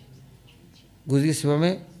गुरु जी की सेवा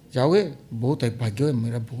में जाओगे, बहुत भाग्य है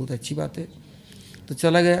मेरा, बहुत अच्छी बात है। तो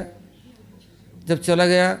चला गया, जब चला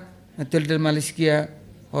गया तेल मालिश किया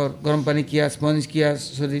और गर्म पानी किया, स्पंज किया,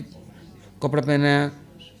 शरीर कपड़ा पहनाया,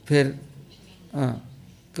 फिर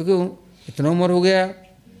क्योंकि इतना उम्र हो गया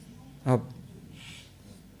अब,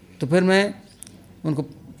 तो फिर मैं उनको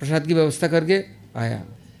प्रसाद की व्यवस्था करके आया।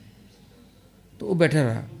 तो वो बैठा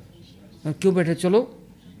रहा, मैं क्यों बैठे, चलो,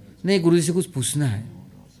 नहीं गुरुजी से कुछ पूछना है।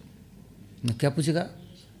 मैं क्या पूछेगा,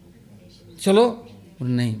 चलो,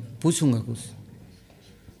 नहीं पूछूंगा कुछ।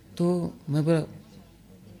 तो मैं बोला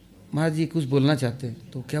महाराज जी कुछ बोलना चाहते हैं,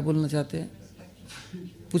 तो क्या बोलना चाहते हैं,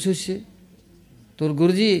 पूछो इससे। तो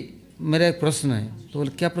गुरुजी मेरा एक प्रश्न है। तो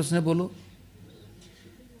बोले क्या प्रश्न है, बोलो।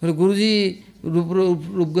 बोले गुरुजी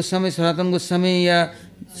रूप गोस्वामी, सनातन गोस्वामी या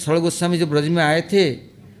सड़ गोस्वामी जो ब्रज में आए थे,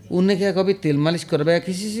 उनने क्या कभी तेल मालिश करवाया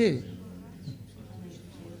किसी से।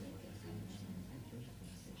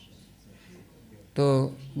 तो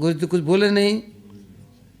गुरु जी कुछ बोले नहीं।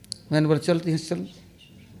 मैंने बोला चल यहाँ चल,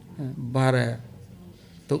 बाहर आया।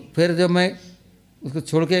 तो फिर जब मैं उसको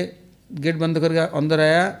छोड़ के गेट बंद करके अंदर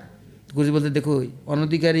आया, तो गुरु जी बोलते देखो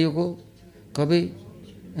अनधिकारियों को कभी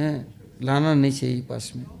लाना नहीं चाहिए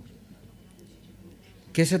पास में,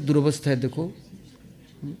 कैसा दुर्वस्था है देखो।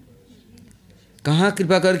 कहाँ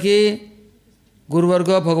कृपा करके गुरुवर्ग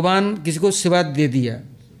भगवान किसी को सेवा दे दिया,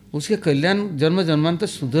 उसके कल्याण जन्म जन्मांतर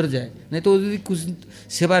सुधर जाए। नहीं तो यदि कुछ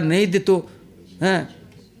सेवा नहीं दे तो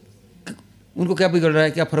उनको क्या बिगड़ रहा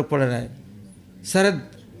है, क्या फर्क पड़ रहा है। सारे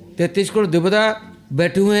 33 करोड़ देवता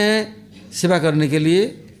बैठे हुए हैं सेवा करने के लिए,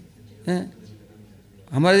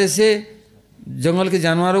 हमारे जैसे जंगल के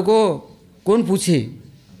जानवरों को कौन पूछे।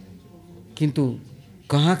 किंतु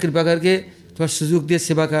कहाँ कृपा करके थोड़ा सुযোগ दिए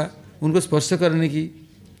सेवा का, उनको स्पर्श करने की,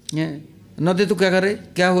 न दे तो क्या करे,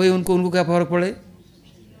 क्या हुए उनको, उनको क्या फर्क पड़े।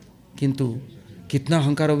 किंतु कितना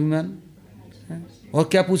अहंकार अभिमान, और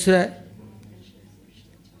क्या पूछ रहा है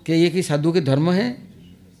कि ये कि साधु के धर्म है।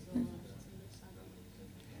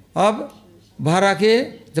 अब बाहर आके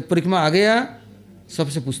जब परिक्रमा आ गया,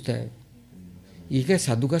 सबसे पूछता है ये क्या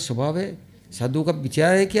साधु का स्वभाव है, साधु का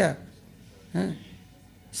विचार है क्या।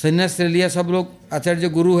 संन्यास ले लिया सब लोग, आचार्य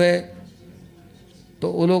गुरु है,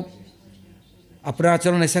 तो वो लोग अपना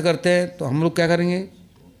आचरण ऐसा करते हैं, तो हम लोग क्या करेंगे।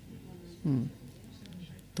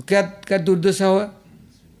 तो क्या क्या दुर्दशा हुआ,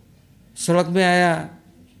 सड़क में आया,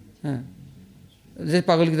 जैसे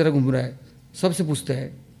पागल की तरह घूम रहा है, सबसे पूछता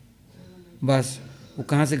है। बस वो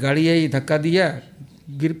कहाँ से गाड़ी आई, धक्का दिया,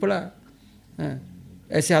 गिर पड़ा,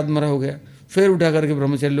 ऐसे आदमरा हो गया। फिर उठा करके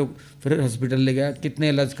ब्रह्मचारी लोग फिर हॉस्पिटल ले गया, कितने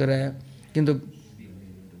इलाज कराया, किंतु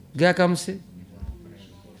गया काम से।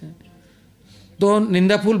 तो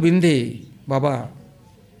निंदा फूल बिंधे बाबा,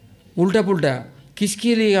 उल्टा पुल्टा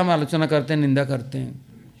किसके लिए हम आलोचना करते हैं, निंदा करते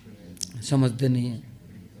हैं, समझते नहीं है।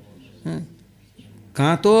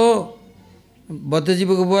 कहाँ तो बद्ध जीव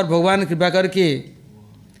के ऊपर भगवान कृपा करके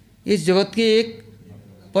इस जगत की एक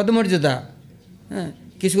पद मर्यादा,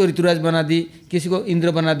 किसी को ऋतुराज बना दी, किसी को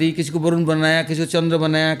इंद्र बना दी, किसी को वरुण बनाया, किसी को चंद्र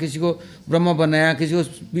बनाया, किसी को ब्रह्म बनाया, किसी को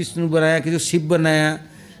विष्णु बनाया, किसी को शिव बनाया,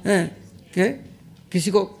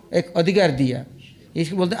 किसी को एक अधिकार दिया,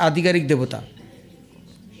 इसको बोलते हैं आधिकारिक देवता।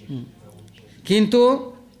 किंतु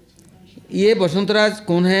ये बसंतराज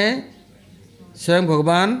कौन है, स्वयं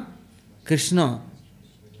भगवान कृष्ण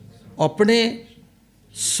अपने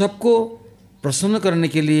सबको प्रसन्न करने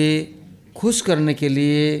के लिए, खुश करने के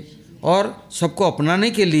लिए और सबको अपनाने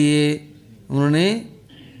के लिए उन्होंने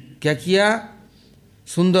क्या किया,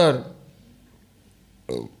 सुंदर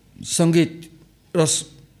संगीत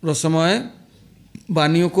रसमय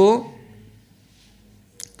वाणियों को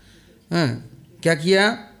क्या किया,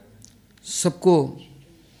 सबको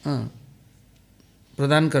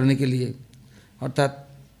प्रदान करने के लिए। अर्थात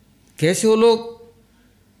कैसे वो लोग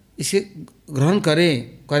इसे ग्रहण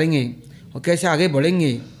करेंगे और कैसे आगे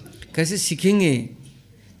बढ़ेंगे, कैसे सीखेंगे।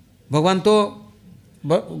 भगवान तो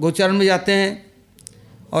गोचारण में जाते हैं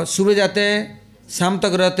और सुबह जाते हैं, शाम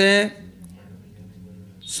तक रहते हैं,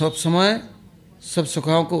 सब समय सब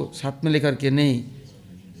सखाओं को साथ में लेकर के नहीं,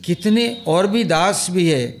 कितने और भी दास भी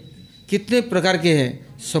है, कितने प्रकार के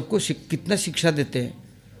हैं, सबको कितना शिक्षा देते हैं।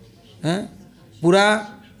 पूरा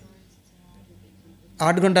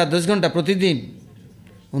 8 घंटा 10 घंटा प्रतिदिन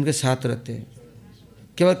उनके साथ रहते हैं।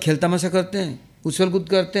 केवल खेल तमाशा करते हैं, उछल कूद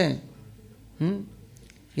करते हैं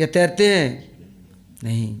या तैरते हैं?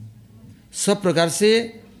 नहीं, सब प्रकार से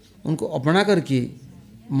उनको अपना करके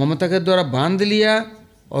ममता के द्वारा बांध लिया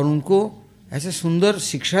और उनको ऐसे सुंदर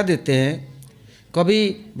शिक्षा देते हैं। कभी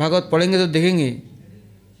भागवत पढ़ेंगे तो देखेंगे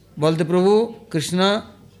बलदेव प्रभु कृष्ण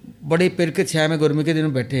बड़े पेड़ के छाया में गर्मी के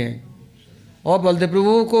दिनों बैठे हैं और बलदेव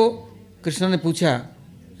प्रभु को कृष्ण ने पूछा,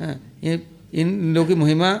 इन लोगों की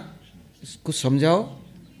महिमा कुछ समझाओ।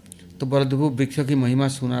 तो बलदेव प्रभु वृक्ष की महिमा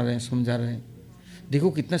सुना रहे हैं, समझा रहे हैं। देखो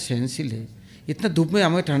कितना सहनशील है, इतना धूप में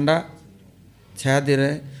हमें ठंडा छाया दे रहे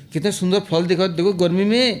हैं, कितना सुंदर फल देखो, देखो गर्मी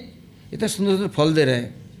में इतना सुंदर सुंदर फल दे रहे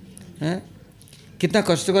हैं। कितना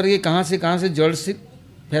कष्ट करके कहाँ से जड़ से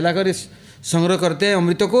फैला कर संग्रह करते हैं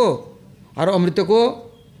अमृत को, और अमृत को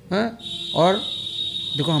और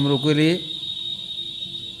देखो हम लोग के लिए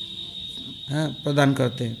प्रदान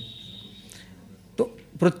करते हैं। तो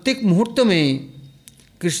प्रत्येक मुहूर्त में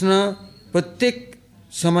कृष्ण प्रत्येक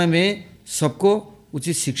समय में सबको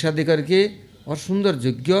उचित शिक्षा दे करके और सुंदर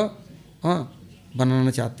यज्ञ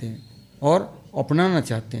बनाना चाहते हैं और अपनाना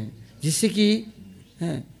चाहते हैं, जिससे कि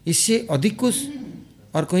इससे अधिक कुछ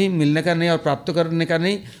और कहीं मिलने का नहीं और प्राप्त करने का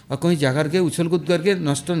नहीं, और कहीं जाकर के उछल कूद करके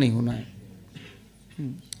नष्ट नहीं होना है।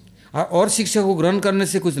 और शिक्षा को ग्रहण करने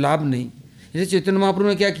से कुछ लाभ नहीं। जैसे चैतन्य महाप्रभु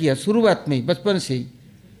ने क्या किया, शुरुआत में ही बचपन से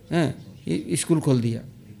ही स्कूल खोल दिया,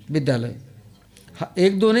 विद्यालय।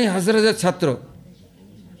 1-2 नहीं, 1000 छात्र,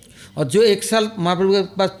 और जो 1 साल महाप्रभु के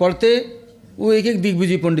पास पढ़ते वो एक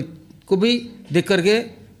दिग्विजय पंडित को भी देख करके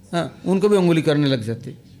उनको भी अंगुली करने लग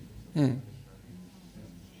जाते।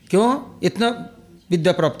 क्यों? इतना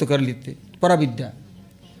विद्या प्राप्त कर लेते, परा विद्या।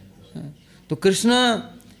 तो कृष्ण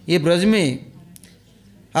ये ब्रज में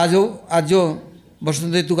आज जो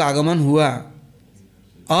वसंत ऋतु का आगमन हुआ,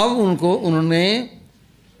 अब उन्होंने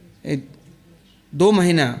 2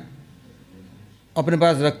 महीना अपने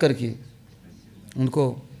पास रख करके उनको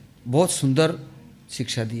बहुत सुंदर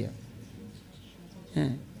शिक्षा दिया,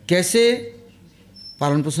 कैसे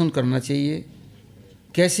पालन पोषण करना चाहिए,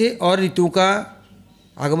 कैसे और ऋतु का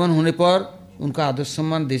आगमन होने पर उनका आदर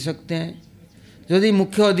सम्मान दे सकते हैं। यदि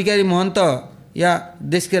मुख्य अधिकारी महंत या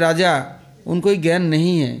देश के राजा उनको ही ज्ञान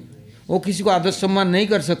नहीं है, वो किसी को आदर सम्मान नहीं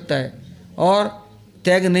कर सकता है और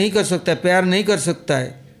त्याग नहीं कर सकता है, प्यार नहीं कर सकता है,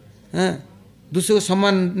 दूसरे को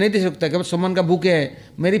सम्मान नहीं दे सकता है, केवल सम्मान का भूखे है,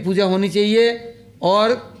 मेरी पूजा होनी चाहिए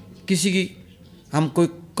और किसी की हम कोई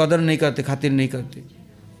कदर नहीं करते, खातिर नहीं करते।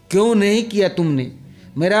 क्यों नहीं किया तुमने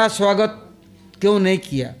मेरा स्वागत, क्यों नहीं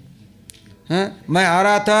किया? मैं आ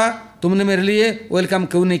रहा था, तुमने मेरे लिए वेलकम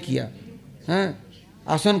क्यों नहीं किया?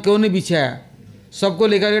 आसन क्यों नहीं बिछाया? सबको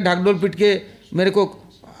लेकर के ढाकढोल पीट के मेरे को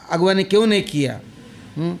अगवानी क्यों नहीं किया?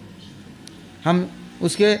 हम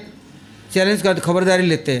उसके चैलेंज का खबरदारी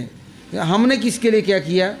लेते हैं। हमने किसके लिए क्या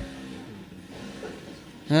किया?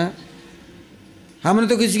 हमने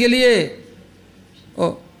तो किसी के लिए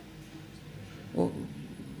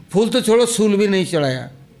फूल तो छोड़ो, सूल भी नहीं चढ़ाया।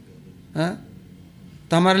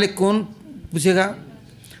 तो हमारे लिए कौन पूछेगा?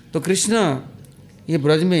 तो कृष्ण ये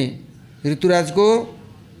ब्रज में ऋतुराज को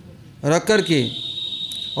रख करके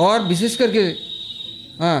और विशेष करके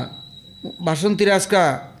बासंती रास का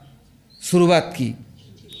शुरुआत की।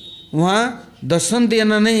 वहाँ दर्शन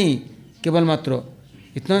देना नहीं, केवल मात्र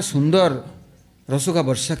इतना सुंदर रसों का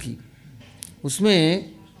वर्षा की।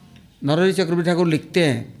 उसमें नरहरि चक्रवर्ती ठाकुर लिखते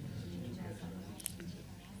हैं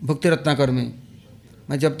भक्ति रत्नाकर में,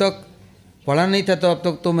 मैं जब तक पढ़ा नहीं था तो अब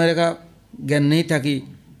तक तो मेरे का ज्ञान नहीं था कि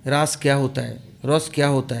रास क्या होता है, रस क्या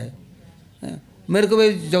होता है। मेरे को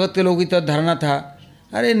भी जगत के लोगों की तरह धारणा था,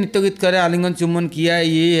 अरे नित्य गीत करे, आलिंगन चुम्बन किया है,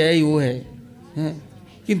 ये है वो है।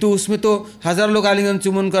 किंतु उसमें तो 1000 लोग आलिंगन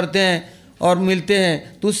चुम्बन करते हैं और मिलते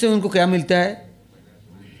हैं, तो उससे उनको क्या मिलता है?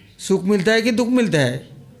 सुख मिलता है कि दुख मिलता है?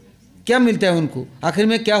 क्या मिलता है उनको? आखिर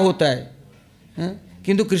में क्या होता है?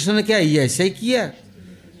 किंतु कृष्ण ने क्या ये ऐसा ही किया?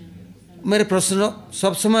 मेरे प्रश्न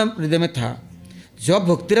सब समय हृदय में था। जब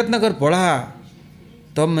भक्ति रत्नाकर पढ़ा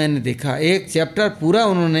तब मैंने देखा एक चैप्टर पूरा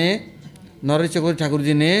उन्होंने नरहरि चक्रवर्ती ठाकुर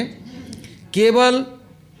जी ने केवल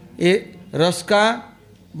ये रस का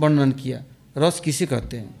वर्णन किया। रस किसे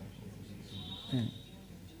कहते हैं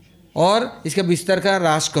और इसका विस्तार का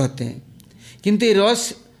रास कहते हैं, किंतु ये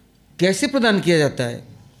रस कैसे प्रदान किया जाता है?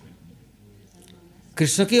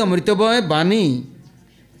 कृष्ण की अमृतमय वाणी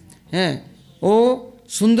है, वो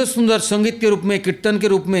सुंदर सुंदर संगीत के रूप में, कीर्तन के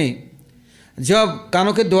रूप में जब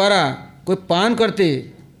कानों के द्वारा कोई पान करते,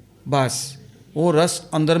 बस वो रस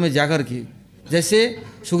अंदर में जाकर के, जैसे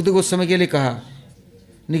सुखदेव गोस्वामी के लिए कहा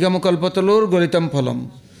निगम कल्पतलोर गलितम फलम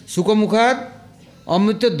सुखमुखाद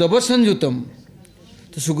अमृत दव संयुतम।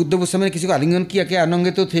 तो सुखदेव गोस्वामी ने किसी को आलिंगन किया, क्या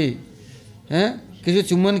अनंगे तो थे, हैं, किसी को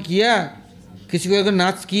चुम्बन किया, किसी को अगर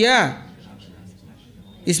नाच किया,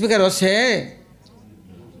 इसमें क्या रस है?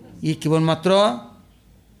 ये केवल मात्र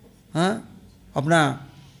हाँ अपना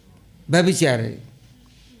व्यभिचार है।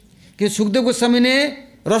 कि सुखदेव गोस्वामी ने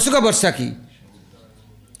रस का वर्षा की,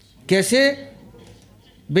 कैसे?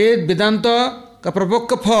 वेद वेदांत का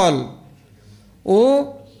प्रपक्ष फल वो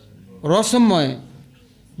रसमय,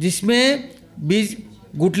 जिसमें बीज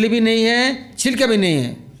गुठली भी नहीं है, छिलका भी नहीं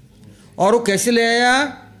है, और वो कैसे ले आया?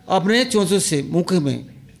 अपने चोंचों से मुख में,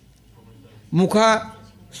 मुखा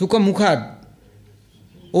सुख मुखाद,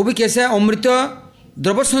 वो भी कैसा है? अमृत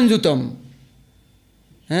द्रव संयुतम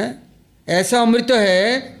है, ऐसा अमृत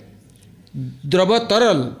है द्रव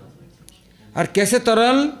तरल। और कैसे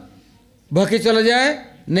तरल? बह चला जाए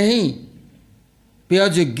नहीं, पेय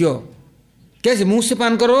योग्य। कैसे? मुंह से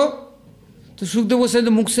पान करो। तो सुखदेव गोस्वामी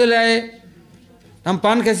तो मुख से लाए, हम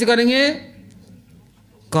पान कैसे करेंगे?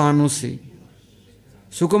 कानों से।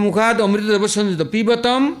 सुख मुखाद अमृत द्रव संयुतम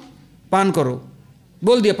पीबतम, पान करो,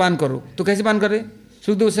 बोल दिया पान करो। तो कैसे पान करें?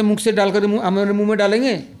 सुखदेव गोस्वामी मुख से डालकर हमारे मुंह में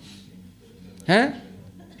डालेंगे? हैं?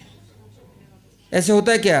 ऐसे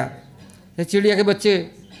होता है क्या? चिड़िया के बच्चे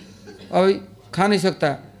अभी खा नहीं सकता,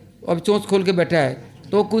 अब चोंच खोल के बैठा है,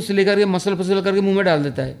 तो कुछ लेकर के मसल फसल करके मुंह में डाल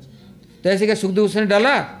देता है। तो ऐसे क्या सुखदेव गोस्वामी ने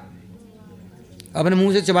डाला? अपने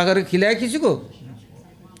मुंह से चबा करके खिलाया किसी को?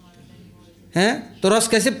 हैं? तो रस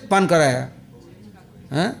कैसे पान कराया?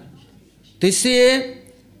 हैं? तो इससे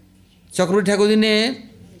चक्रवर्ती ठाकुर जी ने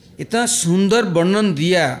इतना सुंदर वर्णन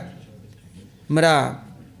दिया, मेरा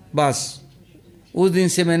बस उस दिन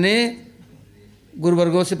से मैंने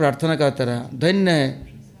गुरुवर्गों से प्रार्थना करता रहा, धन्य है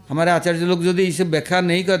हमारे आचार्य लोग यदि इसे व्याख्या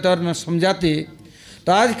नहीं करते और न समझाते।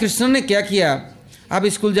 तो आज कृष्ण ने क्या किया? आप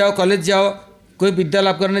स्कूल जाओ, कॉलेज जाओ, कोई विद्या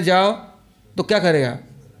लाभ करने जाओ, तो क्या करेगा?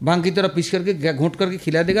 भांग की तरह पीस करके घोंट करके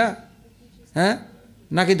खिला देगा, हैं?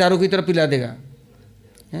 ना कि दारू की तरह पिला देगा,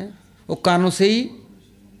 हैं? वो कानों से ही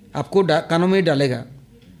आपको कानों में ही डालेगा।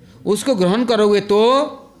 उसको ग्रहण करोगे तो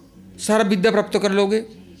सारा विद्या प्राप्त कर लोगे।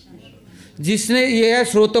 जिसने ये है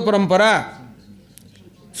श्रोत परंपरा,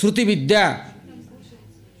 श्रुति विद्या,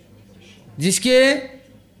 जिसके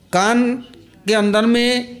कान के अंदर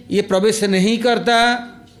में ये प्रवेश नहीं करता,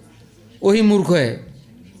 वही मूर्ख है।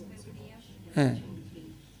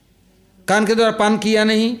 कान के द्वारा पान किया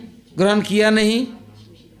नहीं, ग्रहण किया नहीं,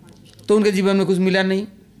 तो उनके जीवन में कुछ मिला नहीं।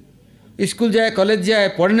 स्कूल जाए, कॉलेज जाए,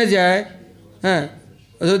 पढ़ने जाए, हैं,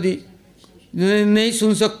 यदि नहीं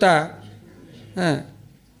सुन सकता है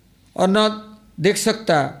और न देख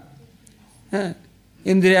सकता है,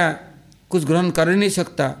 इंद्रिया कुछ ग्रहण कर ही नहीं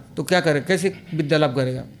सकता, तो क्या करे? कैसे विद्या लाभ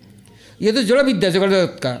करेगा? ये तो जड़ विद्या जगत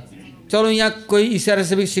जगत का। चलो यहाँ कोई इशारे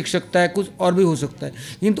से भी सीख सकता है, कुछ और भी हो सकता है,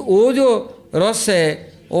 किंतु वो जो रस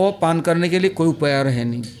है वो पान करने के लिए कोई उपाय है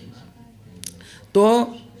नहीं। तो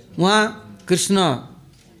वहाँ कृष्ण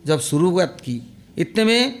जब शुरुआत की, इतने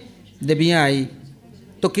में देवियाँ आई,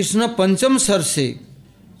 तो कृष्ण पंचम स्वर से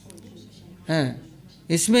हैं,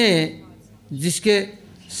 इसमें जिसके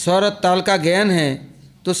स्वर ताल का ज्ञान है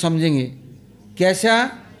तो समझेंगे कैसा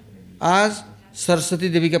आज सरस्वती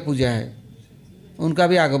देवी का पूजा है, उनका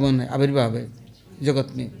भी आगमन है, आविर्भाव है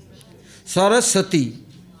जगत में। सरस्वती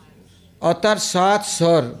अवतार 7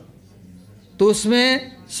 स्वर, तो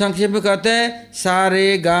उसमें संक्षेप में कहते हैं सा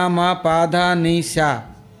रे गा मा पा धा नि सा,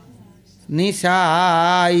 नि सा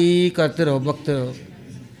आई करते रहो, बकते रहो,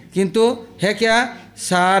 किंतु है क्या?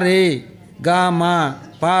 सा रे गा मा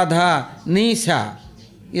पा धा नि सा,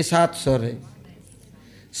 ये 7 स्वर है।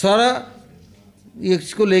 स्वर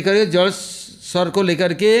इसको लेकर के जड़ स्वर को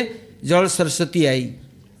लेकर के जड़ सरस्वती आई,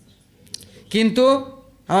 किंतु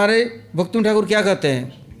हमारे भक्तुन ठाकुर क्या कहते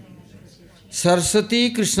हैं? सरस्वती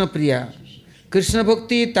कृष्ण प्रिया, कृष्ण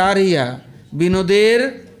भक्ति तारिया, विनोदेर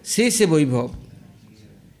शेष वैभव।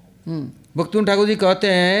 भक्तुन ठाकुर जी कहते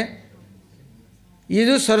हैं ये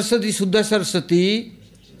जो सरस्वती, शुद्ध सरस्वती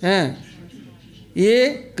हैं, ये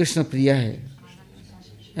कृष्ण प्रिया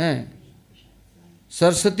है।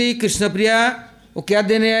 सरस्वती कृष्ण प्रिया, वो क्या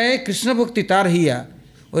देने आए? कृष्ण भक्ति तार हिया,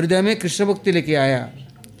 और हृदय में कृष्ण भक्ति लेके आया।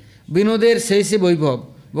 विनोदेर सही से वैभव,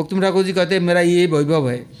 भक्तुन ठाकुर जी कहते हैं मेरा ये वैभव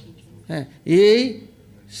है, यही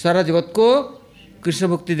सारा जगत को कृष्ण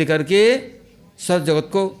भक्ति दे करके सब जगत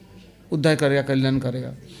को उद्धार करेगा, कल्याण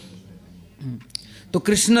करेगा। तो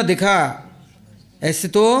कृष्ण दिखा, ऐसे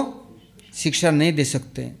तो शिक्षा नहीं दे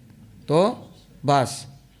सकते। तो बस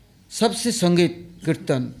सबसे संगीत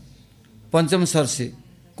कीर्तन पंचम स्वर से,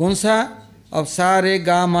 कौन सा? अब सा रे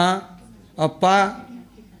गा मा अब पा,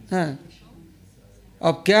 हाँ,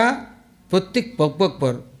 अब क्या, प्रत्येक पग पग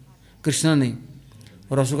पर कृष्ण ने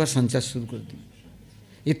रसों का संचार शुरू कर दी।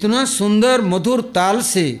 इतना सुंदर मधुर ताल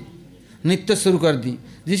से नृत्य शुरू कर दी,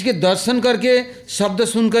 जिसके दर्शन करके, शब्द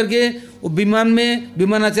सुन करके वो विमान में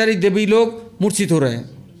विमानाचारी देवी लोग मूर्छित हो रहे हैं,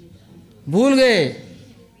 भूल गए।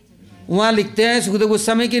 वहाँ लिखते हैं सुखदेव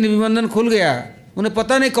गोस्वामी की निबंधन खुल गया, उन्हें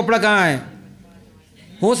पता नहीं कपड़ा कहाँ है,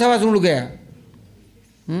 होश आवास उड़ गया।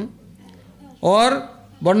 और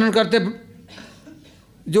वर्णन करते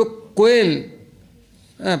जो कोयल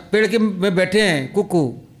पेड़ के में बैठे हैं, कुकू,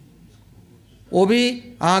 वो भी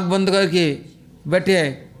आंख बंद करके बैठे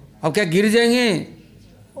हैं। अब क्या गिर जाएंगे?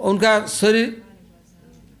 उनका शरीर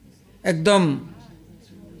एकदम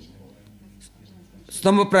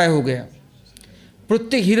स्तंभ प्राय हो गया।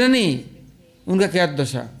 प्रत्येक हिरणी उनका क्या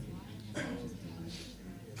दशा,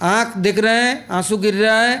 आंख देख रहे हैं, आंसू गिर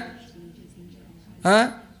रहा है, हाँ,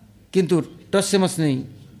 किंतु टस से मस नहीं,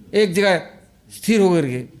 एक जगह स्थिर होकर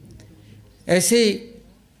के। ऐसे ही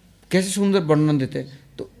कैसे सुंदर वर्णन देते हैं।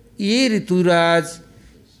 तो ये ऋतुराज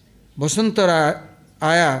बसंत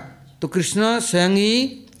आया तो कृष्ण स्वयं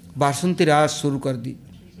ही बासंती राज शुरू कर दी।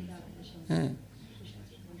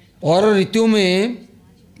 और ऋतु में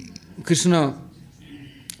कृष्ण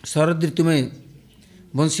शरद ऋतु में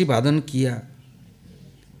बंसी वादन किया,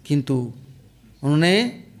 किंतु उन्होंने,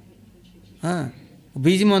 हाँ,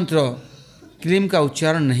 बीज मंत्र क्लीम का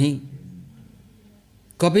उच्चारण नहीं,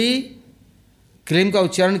 कभी क्लीम का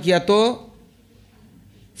उच्चारण किया तो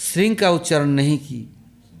श्रृंग का उच्चारण नहीं की।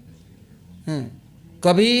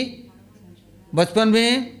 कभी बचपन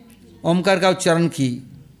में ओमकार का उच्चारण की,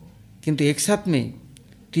 किंतु एक साथ में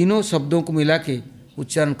तीनों शब्दों को मिला के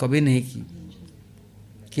उच्चारण कभी नहीं की।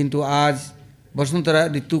 किंतु आज बसंत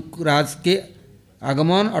ऋतुराज के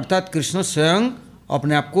आगमन अर्थात कृष्ण स्वयं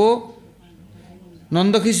अपने आप को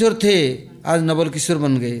नंदकिशोर थे, आज नवल किशोर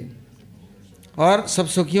बन गए और सब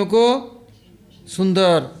सखियों को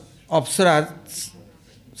सुंदर अप्सरा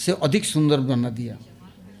से अधिक सुंदर बना दिया।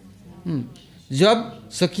 जब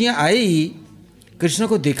सखियाँ आई, कृष्ण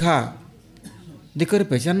को देखा, देखकर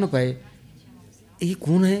पहचान न पाए, ये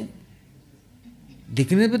कौन है?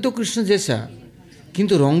 दिखने पे तो कृष्ण जैसा,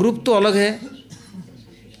 किंतु रंग रूप तो अलग है,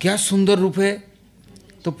 क्या सुंदर रूप है।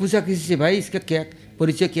 तो पूछा किसी से, भाई इसका क्या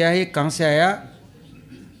परिचय, क्या है, कहाँ से आया?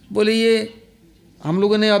 बोले ये हम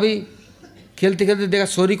लोगों ने अभी खेलते खेलते देखा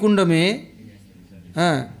सौरी कुंड में,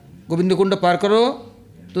 हाँ, गोविंद कुंड पार करो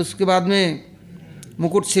तो उसके बाद में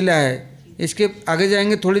मुकुट शिला है, इसके आगे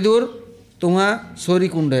जाएंगे थोड़ी दूर तो वहाँ सौरी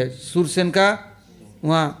कुंड है, सूरसेन का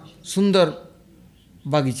वहाँ सुंदर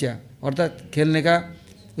बागीचा अर्थात खेलने का।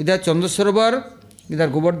 इधर चंद्र सरोवर, इधर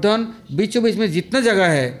गोवर्धन, बीचों बीच में जितना जगह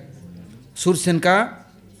है सूरसेन का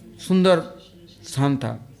सुंदर स्थान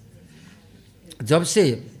था। जब से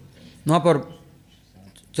वहाँ पर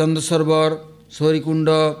चंद्र सरोवर, सौरी कुंड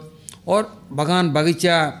और बागान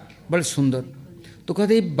बागीचा बड़े सुंदर, तो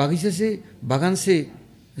कहते बागीचा से, बागान से,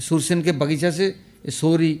 सूरसेन के बागीचा से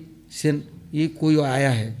सौरी सेन ये कोई आया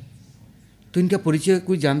है। तो इनका परिचय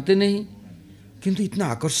कोई जानते नहीं, किंतु इतना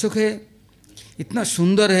आकर्षक है, इतना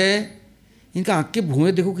सुंदर है। इनका आँख के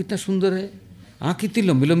भुएँ देखो कितना सुंदर है, आँख कितनी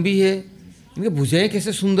लंबी लंबी है, इनके भुजाएँ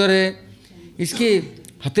कैसे सुंदर है, इसके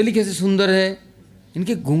हथेली कैसे सुंदर है,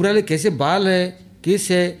 इनके घुंघराले कैसे बाल है, केस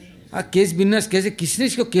है, केस विन्यास कैसे, किसने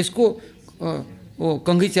इसको केस को वो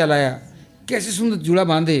कंघी चलाया, कैसे सुंदर जुड़ा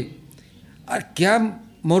बांधे, और क्या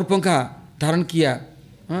मोरपंखा धारण किया,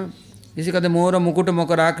 हाँ, जैसे कहते मोर मुकुट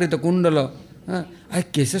मकर आकृत कुंडल, हाँ, अरे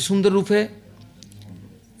कैसे सुंदर रूप है।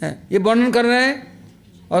 ये वर्णन कर रहे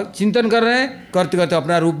हैं और चिंतन कर रहे हैं, करते करते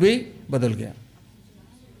अपना रूप भी बदल गया,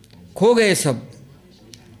 खो गए सब।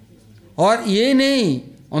 और ये नहीं,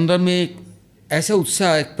 अंदर में एक ऐसा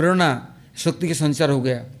उत्साह, एक प्रेरणा, शक्ति के संचार हो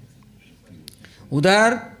गया।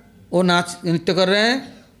 उधर वो नाच नृत्य कर रहे हैं,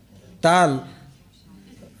 ताल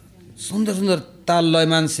सुंदर सुंदर ताल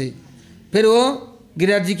लयमान से। फिर वो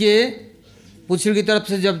गिरिराज जी के पुछड़ की तरफ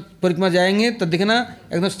से जब परिक्रमा जाएंगे तो देखना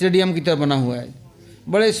एकदम स्टेडियम की तरह बना हुआ है,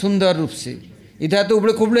 बड़े सुंदर रूप से। इधर तो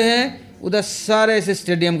उबड़े खुबड़े हैं, उधर सारे ऐसे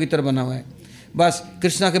स्टेडियम की तरह बना हुआ है। बस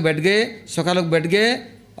कृष्णा के बैठ गए, सखा लोग बैठ गए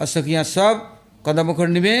और सखियाँ सब कदम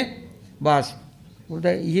खंडी में। बस बोलता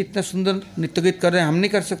है ये इतना सुंदर नृत्य गीत कर रहे हैं, हम नहीं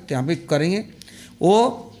कर सकते, हम भी करेंगे।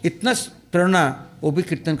 वो इतना प्रेरणा, वो भी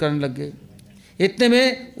कीर्तन करने लग गए। इतने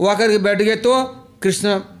में वो आकर के बैठ गए तो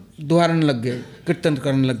कृष्ण दोहराने लग गए, कीर्तन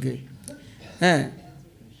करने लग गए हैं।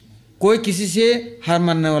 कोई किसी से हार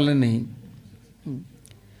मानने वाला नहीं।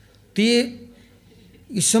 तो ये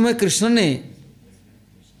इस समय कृष्ण ने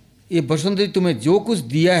ये बसंत ऋतु में जो कुछ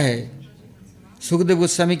दिया है, सुखदेव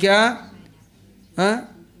गोस्वामी क्या, हाँ,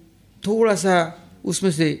 थोड़ा सा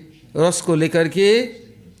उसमें से रस को लेकर के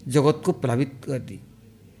जगत को प्लावित कर दी,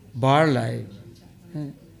 बाढ़ लाए।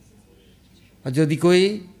 और यदि कोई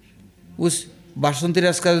उस बासंती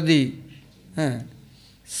रस का यदि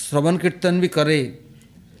श्रवण कीर्तन भी करे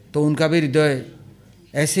तो उनका भी हृदय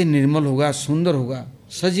ऐसे निर्मल होगा, सुंदर होगा,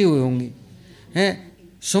 सजी हुए होंगे हैं,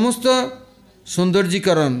 समस्त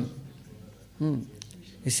सौंदर्यीकरण।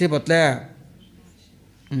 इसे बतलाया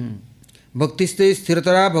भक्तिस्ते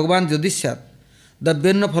स्थिरतरा भगवान यदि स्यात्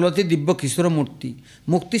दव्यन्न फलति दिव्य किशोर मूर्ति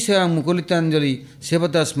मुक्ति सेवा मुकुलितांजलि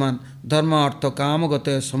सेवतास्मान धर्म अर्थ काम गत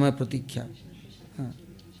समय प्रतीक्षा।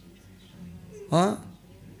 हाँ,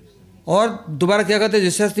 और दोबारा क्या कहते हैं,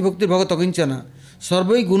 जैसे भक्ति भगत अकिंचना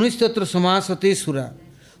सर्वै गुणस्तत्र समासते सुरा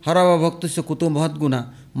हरवा भक्त से कुतो महत गुणा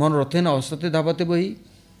मन रथे न असते धावते वही।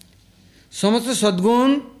 समस्त सद्गुण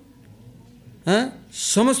हैं,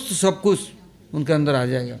 समस्त सब कुछ उनके अंदर आ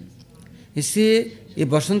जाएगा। इसलिए ये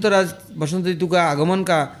बसंत ऋतु का आगमन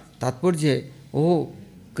का तात्पर्य है वो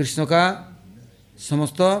कृष्ण का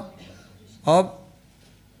समस्त अब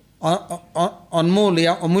अनमोल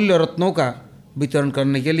या अमूल्य रत्नों का वितरण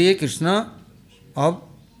करने के लिए कृष्ण अब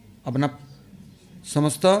अपना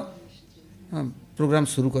समस्त प्रोग्राम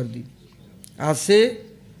शुरू कर दी। आज से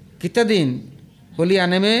कितना दिन, होली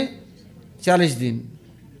आने में 40 दिन,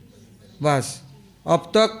 बस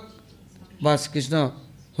अब तक बस कृष्ण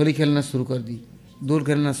होली खेलना शुरू कर दी, धूल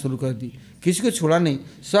खेलना शुरू कर दी, किसी को छोड़ा नहीं,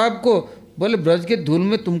 सबको बोले ब्रज के धूल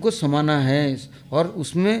में तुमको समाना है और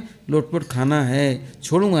उसमें लोटपोट खाना है,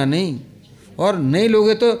 छोड़ूंगा नहीं, और नहीं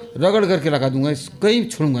लोगे तो रगड़ करके लगा दूंगा, कहीं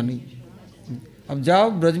छोड़ूंगा नहीं। अब जाओ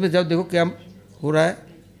ब्रज में जाओ, देखो क्या हो रहा है,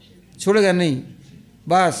 छोड़ेगा नहीं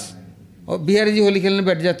बस। और बिहारी जी होली खेलने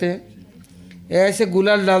बैठ जाते हैं, ऐसे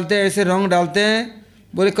गुलाल डालते हैं, ऐसे रंग डालते हैं,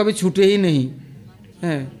 बोले कभी छूटे ही नहीं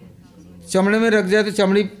हैं। चमड़े में रख जाए तो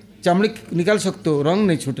चमड़ी निकाल सकते हो, रंग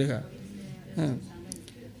नहीं छूटेगा।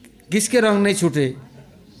 किसके रंग नहीं छूटे?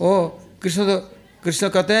 ओ कृष्ण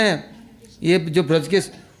कहते हैं ये जो ब्रज के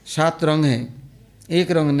 7 रंग हैं,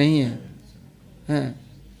 एक रंग नहीं है।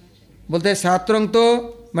 बोलते हैं 7 रंग तो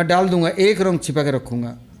मैं डाल दूंगा, एक रंग छिपा के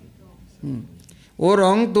रखूँगा। वो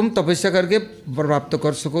रंग तुम तपस्या करके प्राप्त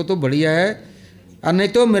कर सको तो बढ़िया है, और नहीं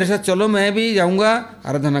तो मेरे साथ चलो, मैं भी जाऊँगा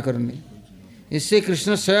आराधना करने। इससे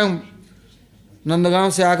कृष्ण स्वयं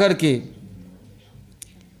नंदगांव से आकर के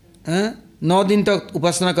 9 दिन तक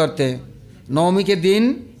उपासना करते हैं। नवमी के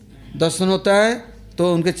दिन दर्शन होता है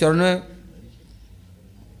तो उनके चरण में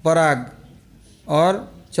पराग और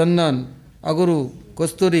चंदन, अगरू,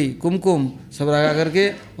 कस्तूरी, कुमकुम सब लगा करके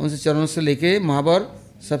उनसे चरणों से लेके महावर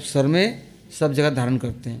सब सर में सब जगह धारण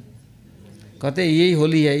करते हैं। कहते हैं यही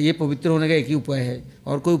होली है, ये पवित्र होने का एक ही उपाय है,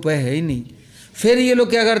 और कोई उपाय है ही नहीं। फिर ये लोग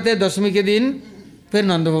क्या करते हैं, दशमी के दिन फिर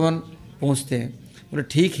नंद भवन पहुँचते हैं। बोले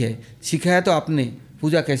ठीक है, सिखाया तो आपने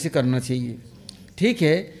पूजा कैसे करना चाहिए, ठीक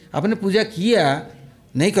है आपने पूजा किया,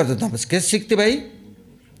 नहीं करते तो बस कैसे सीखते भाई,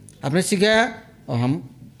 आपने सिखाया और हम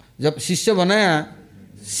जब शिष्य बनाया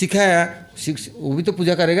सिखाया, वो भी तो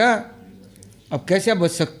पूजा करेगा, अब कैसे आप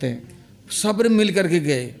बच सकते हैं। सब मिल करके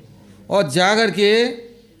गए और जा कर के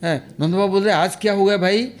नंद बाबा बोल रहे आज क्या हो गया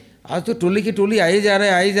भाई, आज तो टोली की टोली आए जा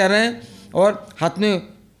रहे हैं और हाथ में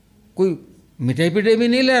कोई मिठाई पिठाई भी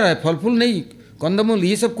नहीं ले रहा है, फल फूल नहीं, कंदमूल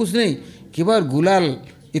ये सब कुछ नहीं, केवल गुलाल,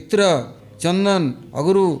 इत्र, चंदन,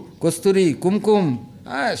 अगरू, कस्तूरी, कुमकुम,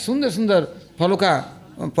 सुंदर सुंदर फलों का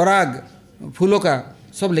पराग, फूलों का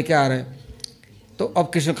सब लेके आ रहे हैं। तो अब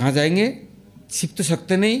कृष्ण कहाँ जाएंगे, छिप तो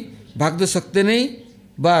सकते नहीं, भाग तो सकते नहीं,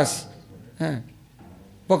 बस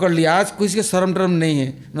पकड़ लिया। आज किसी के शर्म टर्म नहीं है,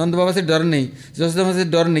 नंद बाबा से डर नहीं, जसोदा से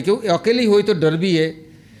डर नहीं, क्यों अकेली हुई तो डर भी है,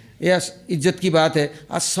 यह इज्जत की बात है।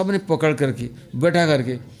 आज सब ने पकड़ करके बैठा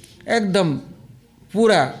करके एकदम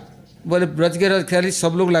पूरा, बोले ब्रज के रथ ख्याली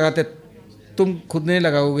सब लोग लगाते, तुम खुद नहीं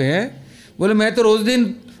लगाओगे हैं। बोले मैं तो रोज़ दिन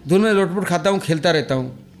धूल में लोटपोट खाता हूँ, खेलता रहता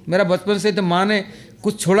हूँ, मेरा बचपन से तो माँ ने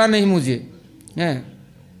कुछ छोड़ा नहीं मुझे हैं।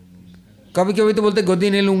 कभी कभी तो बोलते गोदी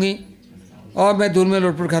नहीं लूँगी, और मैं धूल में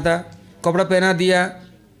लोटपोट खाता, कपड़ा पहना दिया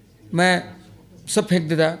मैं सब फेंक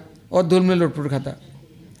देता और धूल में लोटपोट खाता,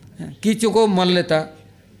 कीचों को मल लेता।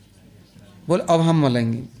 बोले अब हम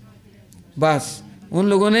मलेंगे। बस उन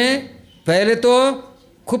लोगों ने पहले तो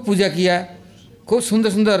खूब पूजा किया, खूब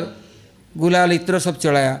सुंदर सुंदर गुलाल इत्र सब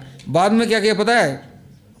चढ़ाया, बाद में क्या किया पता है,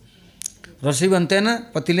 रस्सी बनते हैं ना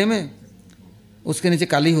पतीले में, उसके नीचे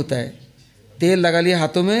काली होता है, तेल लगा लिया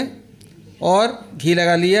हाथों में और घी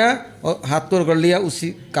लगा लिया और हाथ को रगड़ लिया उसी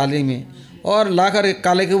काले में, और ला कर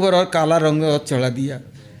काले के ऊपर और काला रंग और चढ़ा दिया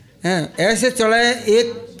हैं। ऐसे चढ़ाए,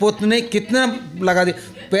 एक पोत ने कितना लगा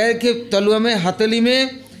दिया, पैर के तलुआ में, हथेली में,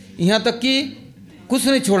 यहाँ तक कि कुछ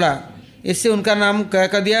नहीं छोड़ा। इससे उनका नाम क्या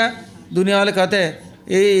कर दिया, दुनिया वाले कहते हैं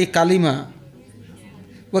ये काली माँ।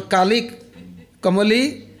 वह काली कमली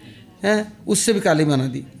है उससे भी काली बना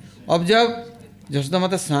दी। अब जब यशोदा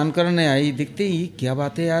माता स्नान करने आई, देखते ही क्या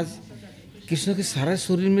बात है, आज कृष्ण के सारे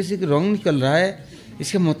शरीर में से रंग निकल रहा है,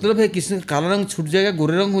 इसका मतलब है कृष्ण का काला रंग छूट जाएगा,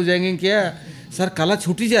 गोरे रंग हो जाएंगे क्या? सर काला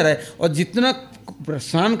छूट ही जा रहा है। और जितना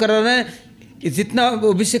स्नान करा रहे हैं, जितना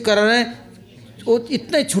अभिषेक करा रहे हैं, वो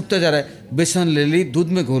इतना ही छूटता जा रहा है। बेसन ले ली, दूध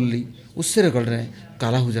में घोल ली, उससे रगड़ रहे हैं,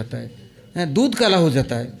 काला हो जाता है, दूध काला हो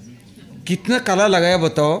जाता है। कितना काला लगाया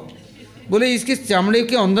बताओ? बोले इसके चामड़े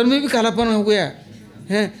के अंदर में भी कालापन हो गया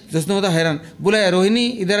है। जसना होता हैरान, बोला रोहिणी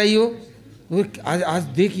इधर आई हो, आज आज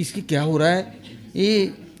देख इसकी क्या हो रहा है।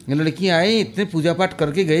 ये लड़कियाँ आई, इतने पूजा पाठ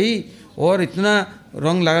करके गई और इतना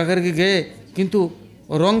रंग लगा करके गए, किंतु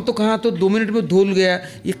रंग तो कहाँ, तो 2 मिनट में धुल गया।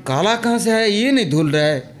 ये काला कहाँ से है? ये नहीं धुल रहा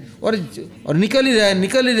है और निकल ही रहा है,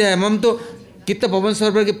 निकल ही रहा है। हम तो कितने पवन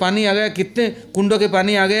सरोवर के पानी आ गया, कितने कुंडों के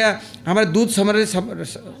पानी आ गया, हमारे दूध समर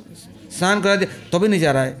स्नान करा दिया, तो भी नहीं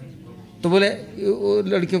जा रहा है। तो बोले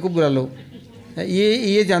लड़कियों को बुला लो,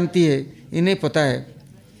 ये जानती है, इन्हें पता है।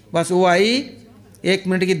 बस वो आई, 1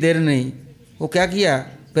 मिनट की देर नहीं, वो क्या किया,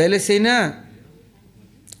 पहले से ही ना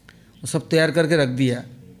वो सब तैयार करके रख दिया।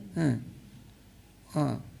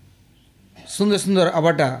 हाँ, सुंदर सुंदर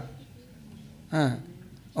अबाटा, हाँ,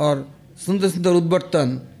 और सुंदर सुंदर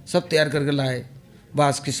उद्बर्तन सब तैयार करके लाए।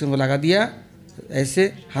 बस कृष्ण को लगा दिया, ऐसे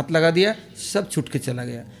हाथ लगा दिया, सब छूट के चला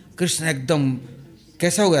गया। कृष्ण एकदम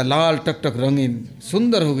कैसा हो गया, लाल टकटक रंगीन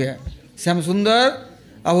सुंदर हो गया, श्याम सुंदर।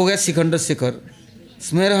 अब हो गया शिखंड शिखर,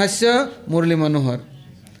 स्मेर हास्य मुरली मनोहर,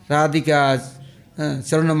 राधिका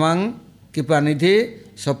चरण मांग कृपा निधि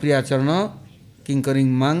सप्रिया चरण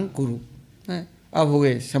किंकरिंग मांग कुरु। अब हो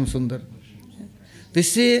गए श्याम सुंदर। तो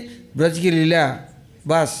इससे ब्रज की लीला,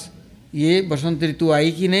 बस ये बसंत ऋतु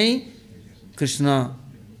आई कि नहीं, कृष्ण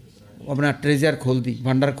अपना ट्रेजर खोल दी,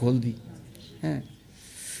 भंडार खोल दी है।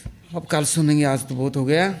 अब कल सुनेंगे, आज तो बहुत हो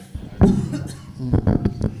गया।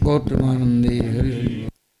 गौर प्रेमानंदे Hari Hari.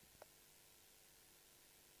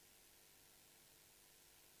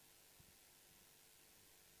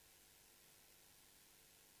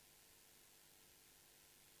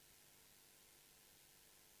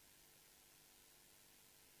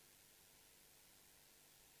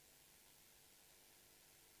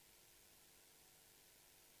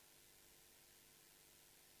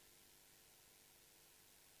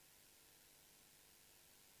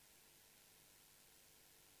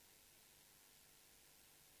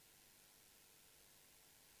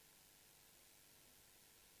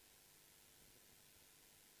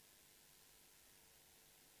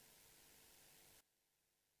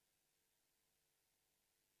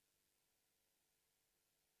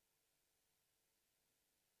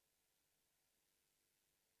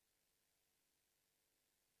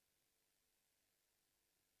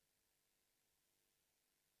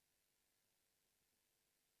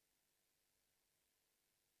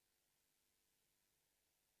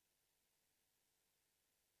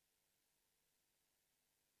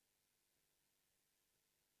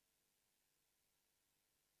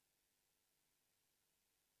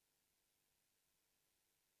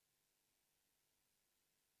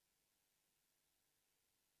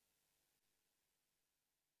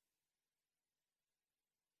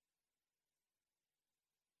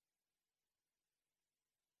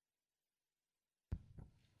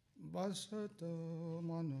 Vasato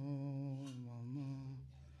mano mama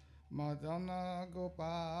Madana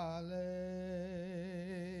Gopale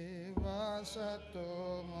Vasato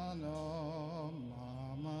mano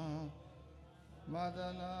mama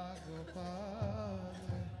Madana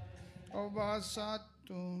Gopale O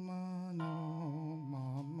Vasato mano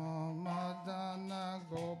mama Madana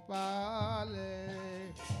Gopale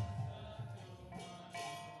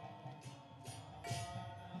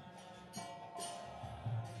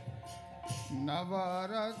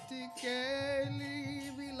Navarati Keli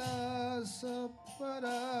Vilasa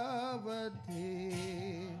Paravati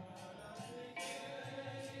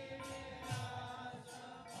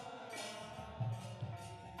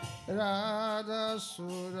Radha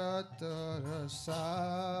Surata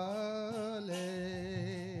Rasale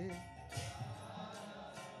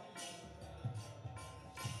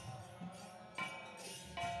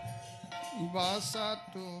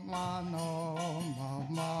Vasatu Mano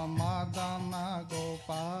Mama Madana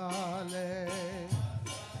Gopale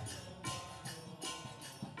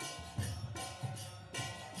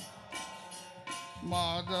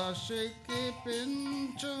Madashiki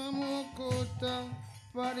Pincha Mukuta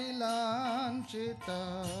Parilanchita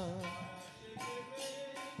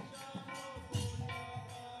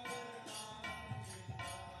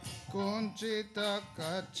Kunchita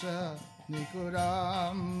Kacha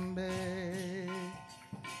Nikurambe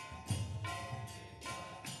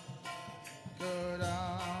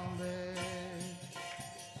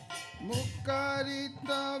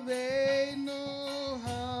Mukarita Venu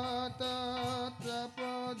Hata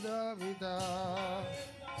Trapadavita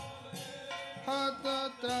Hata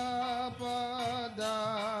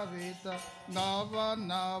Trapadavita Nava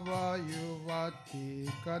Nava Yuvati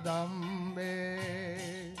Kadambe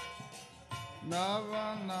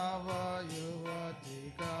Nava Nava Yuvati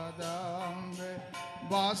Kadambe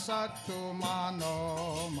Vasatu Mano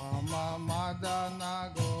Mama Madana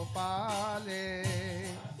Gopale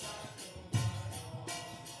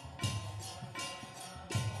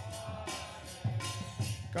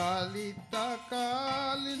Kalita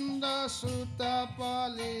Kalinda Sutta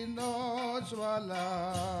Palino Jwala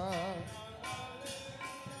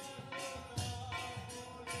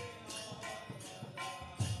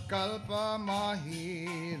Kalpa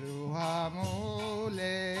Mahiru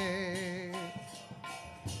Hamule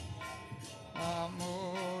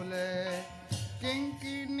Amule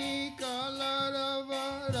Kinkini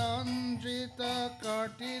Kalarava Ranjita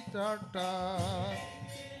Katitata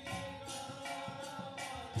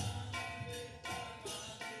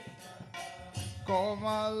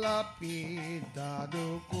Komala Pita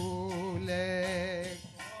Dukule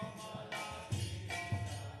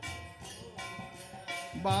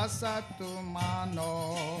Basatu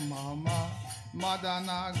Mano Mama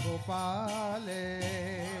Madana Gopale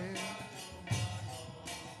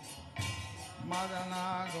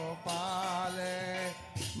Madana Gopale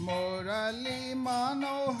Murali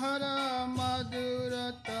Manohara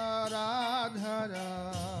Madhura Taradhara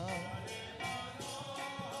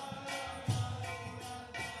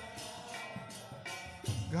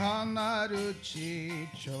Ghanaruchi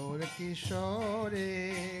Chora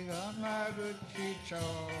Kishore Ghanaruchi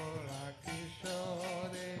Chora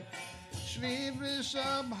Kishore Shri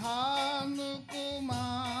Vrishabhanu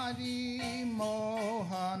Kumari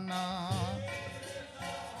Mohana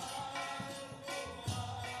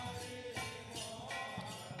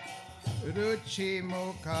Ruchi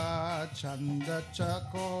Mukha Chanda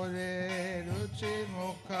Chakore Ruchi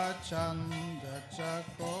Mukha Chanda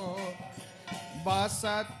Chakore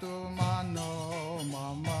Basatu Mano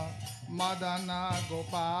Mama Madana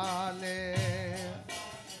Gopale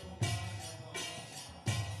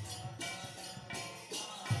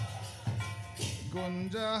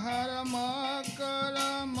Gunjahara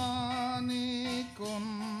Makaramani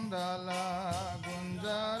Kundala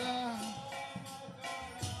Gunjara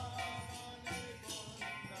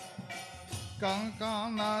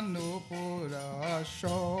Kankana Nupura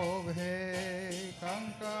Shobhe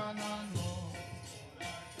Kankana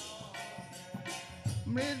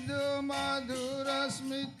Mridu Madhura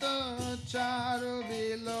Smita Charu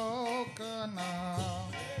Vilokana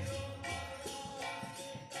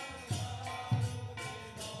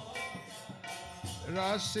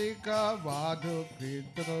Rasika Vadhu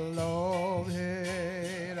Kritalobhe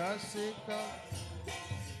Rasika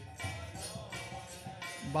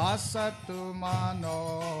Basatu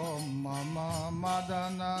Mano Mama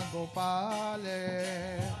Madana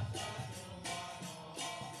Gopale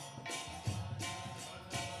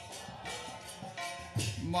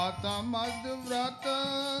Mata Madhuvrata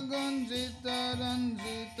Gunjita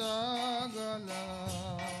Ranjita Gala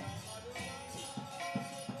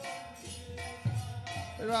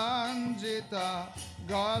Ranjita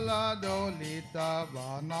Gala Dolita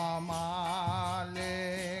Vanamale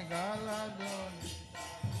Gala Dolita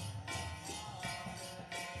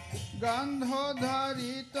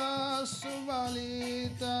Gandhodharita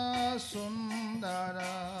Suvalita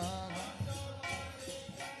Sundara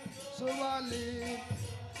Suvalita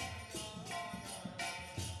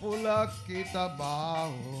Pulakita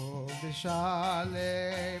Baho Vishale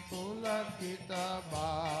Pulakita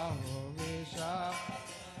Baho Vishale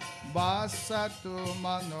Basatu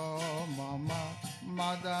Mano Mama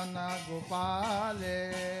Madana Gopale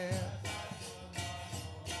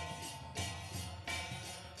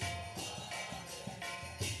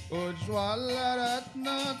Ujjwala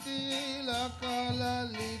Ratna Tilaka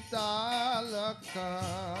Lalita Laka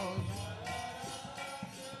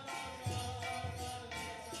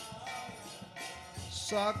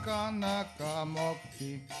Sakanaka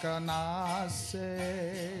Mokti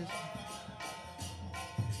Kanase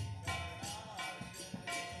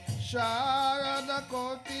Sharada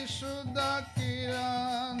Koti Shuddha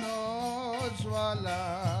Kirano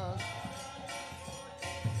Jwala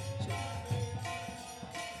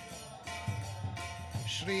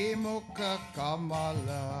Shri Mukha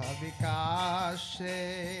Kamala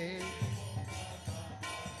Vikashe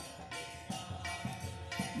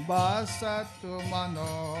Basatu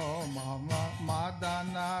Mano Mama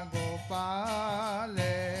Madana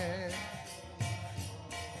Gopale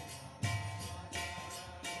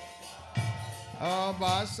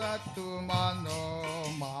Vasatu mano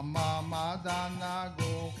mama madana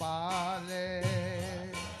gopale.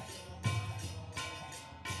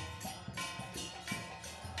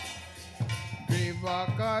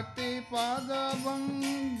 Vivakati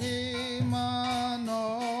padabandi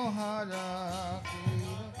manohara.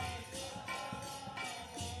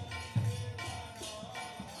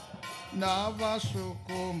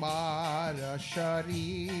 Navasukumara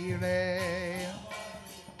sharire.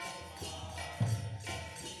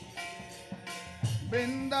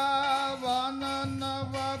 Vrindavana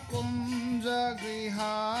navakunja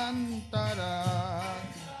grihantara.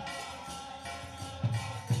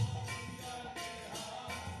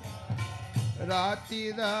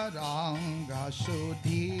 Ratira ranga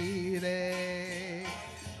sudhire.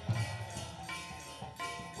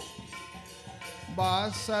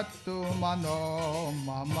 Vasatu mano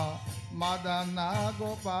mama madana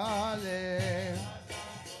gopale.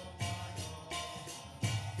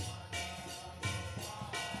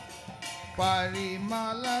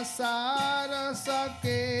 Parimala sarasa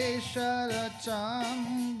keshara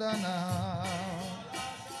chandana.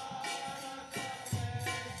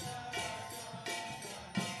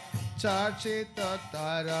 Charchita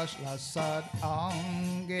taras lasad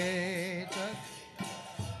ange.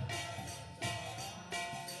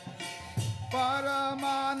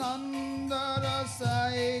 Paramananda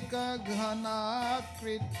rasaika ghana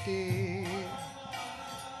kriti.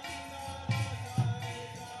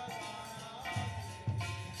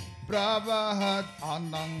 Pravahat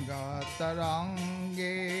ananga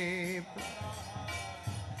tarange.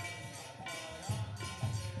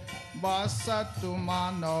 Vasatu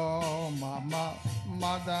mano mama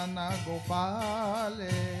madana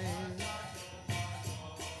gopale.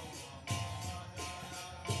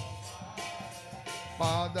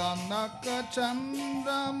 Padanaka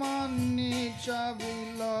chandramani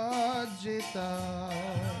chavilajita.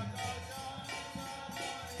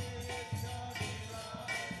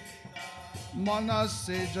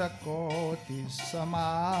 Manase jakoti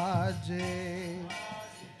samaje.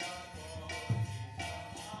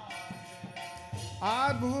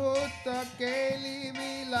 Adbhuta keli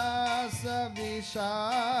vilasa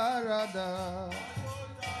visharada.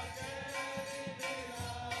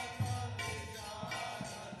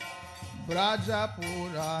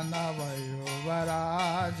 Brajapura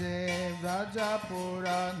navayuvaraje.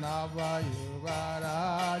 Brajapura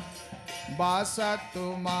navayuvaraje. Vasatu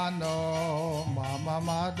mano mama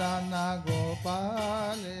madana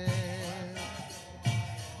gopale.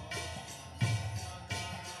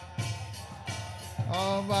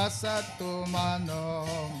 Vasatu mano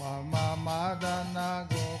mama madana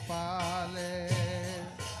gopale.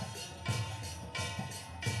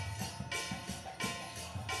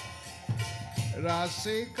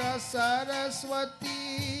 Rasika Saraswati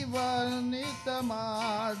Varnita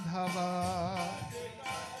Madhava.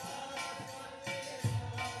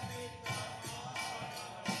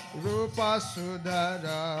 Rupa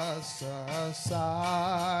Sudhara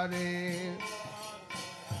Sasare.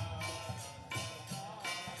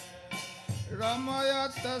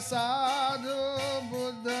 Ramayata Sadhu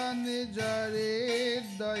Buddha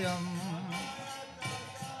Nijaridayam.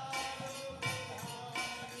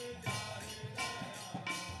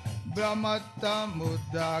 Brahmata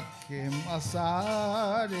Mudakim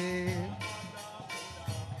Asare.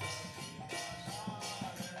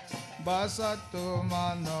 Vasatu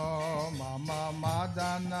mano mama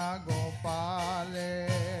madana gopale.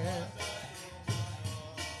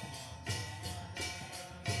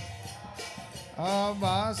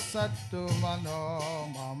 Vasatu mano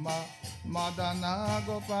mama madana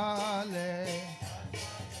gopale.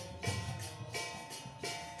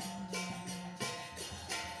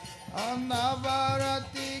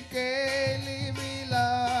 Anavarati keli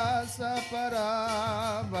vilasa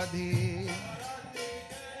paravadhi.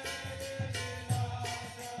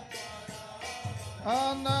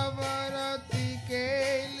 Anavarati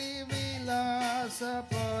keli vilasa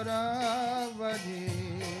paravadhi.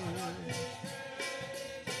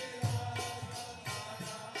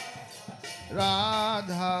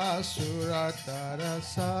 Radha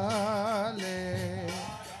suratarasale.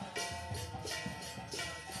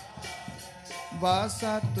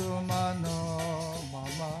 Vasatu mano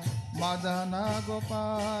mama madana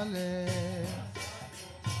gopale.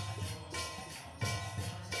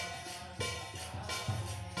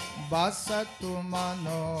 Vasatu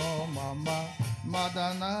mano mama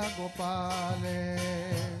madana gopale.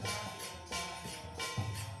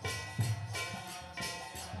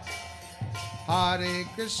 Hare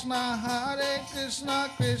Krishna Krishna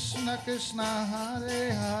Krishna Hare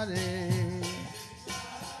Hare.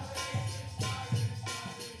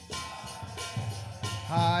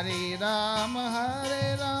 Hare Rama,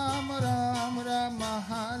 Rama Rama,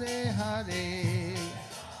 Hare Hare.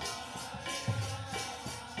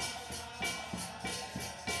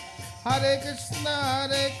 Hare Krishna,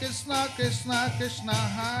 Krishna Krishna,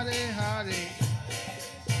 Hare Hare.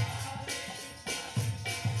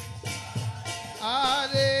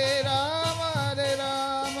 Hare Rama,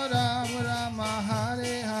 Rama Rama,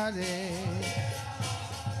 Hare Hare.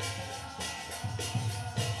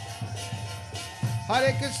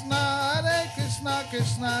 Hare Krishna,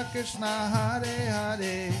 Krishna Krishna, Hare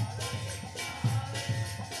Hare.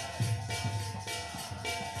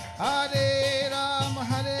 Hare Rama,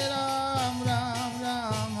 Ram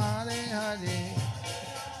Ram, Hare Hare.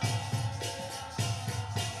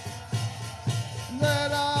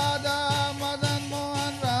 Radha Madan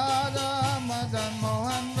Mohan, Radha Madan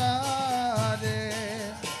Mohan, Radhe.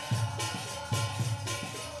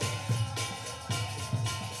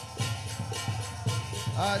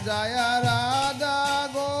 Ajaya Radha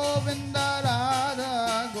Govinda,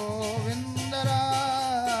 Radha Govinda,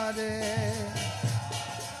 Radhe.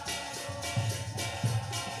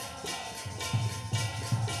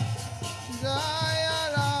 Jaya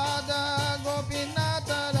Radha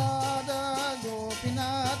Gopinata, Radha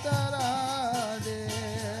Gopinata, Radhe.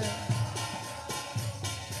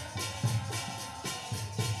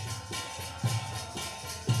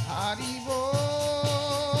 Hari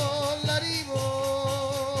Bol, Hari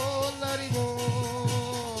Bol, Hari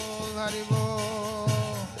Bol, Hari Bol.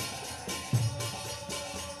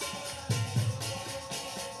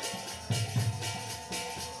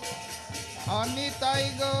 Anitai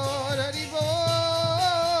Gaur, Hari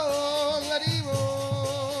Bol, Hari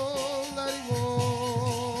Bol, Hari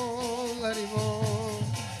Bol, Hari Bol.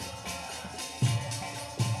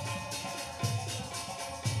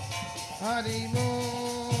 Hari Bol.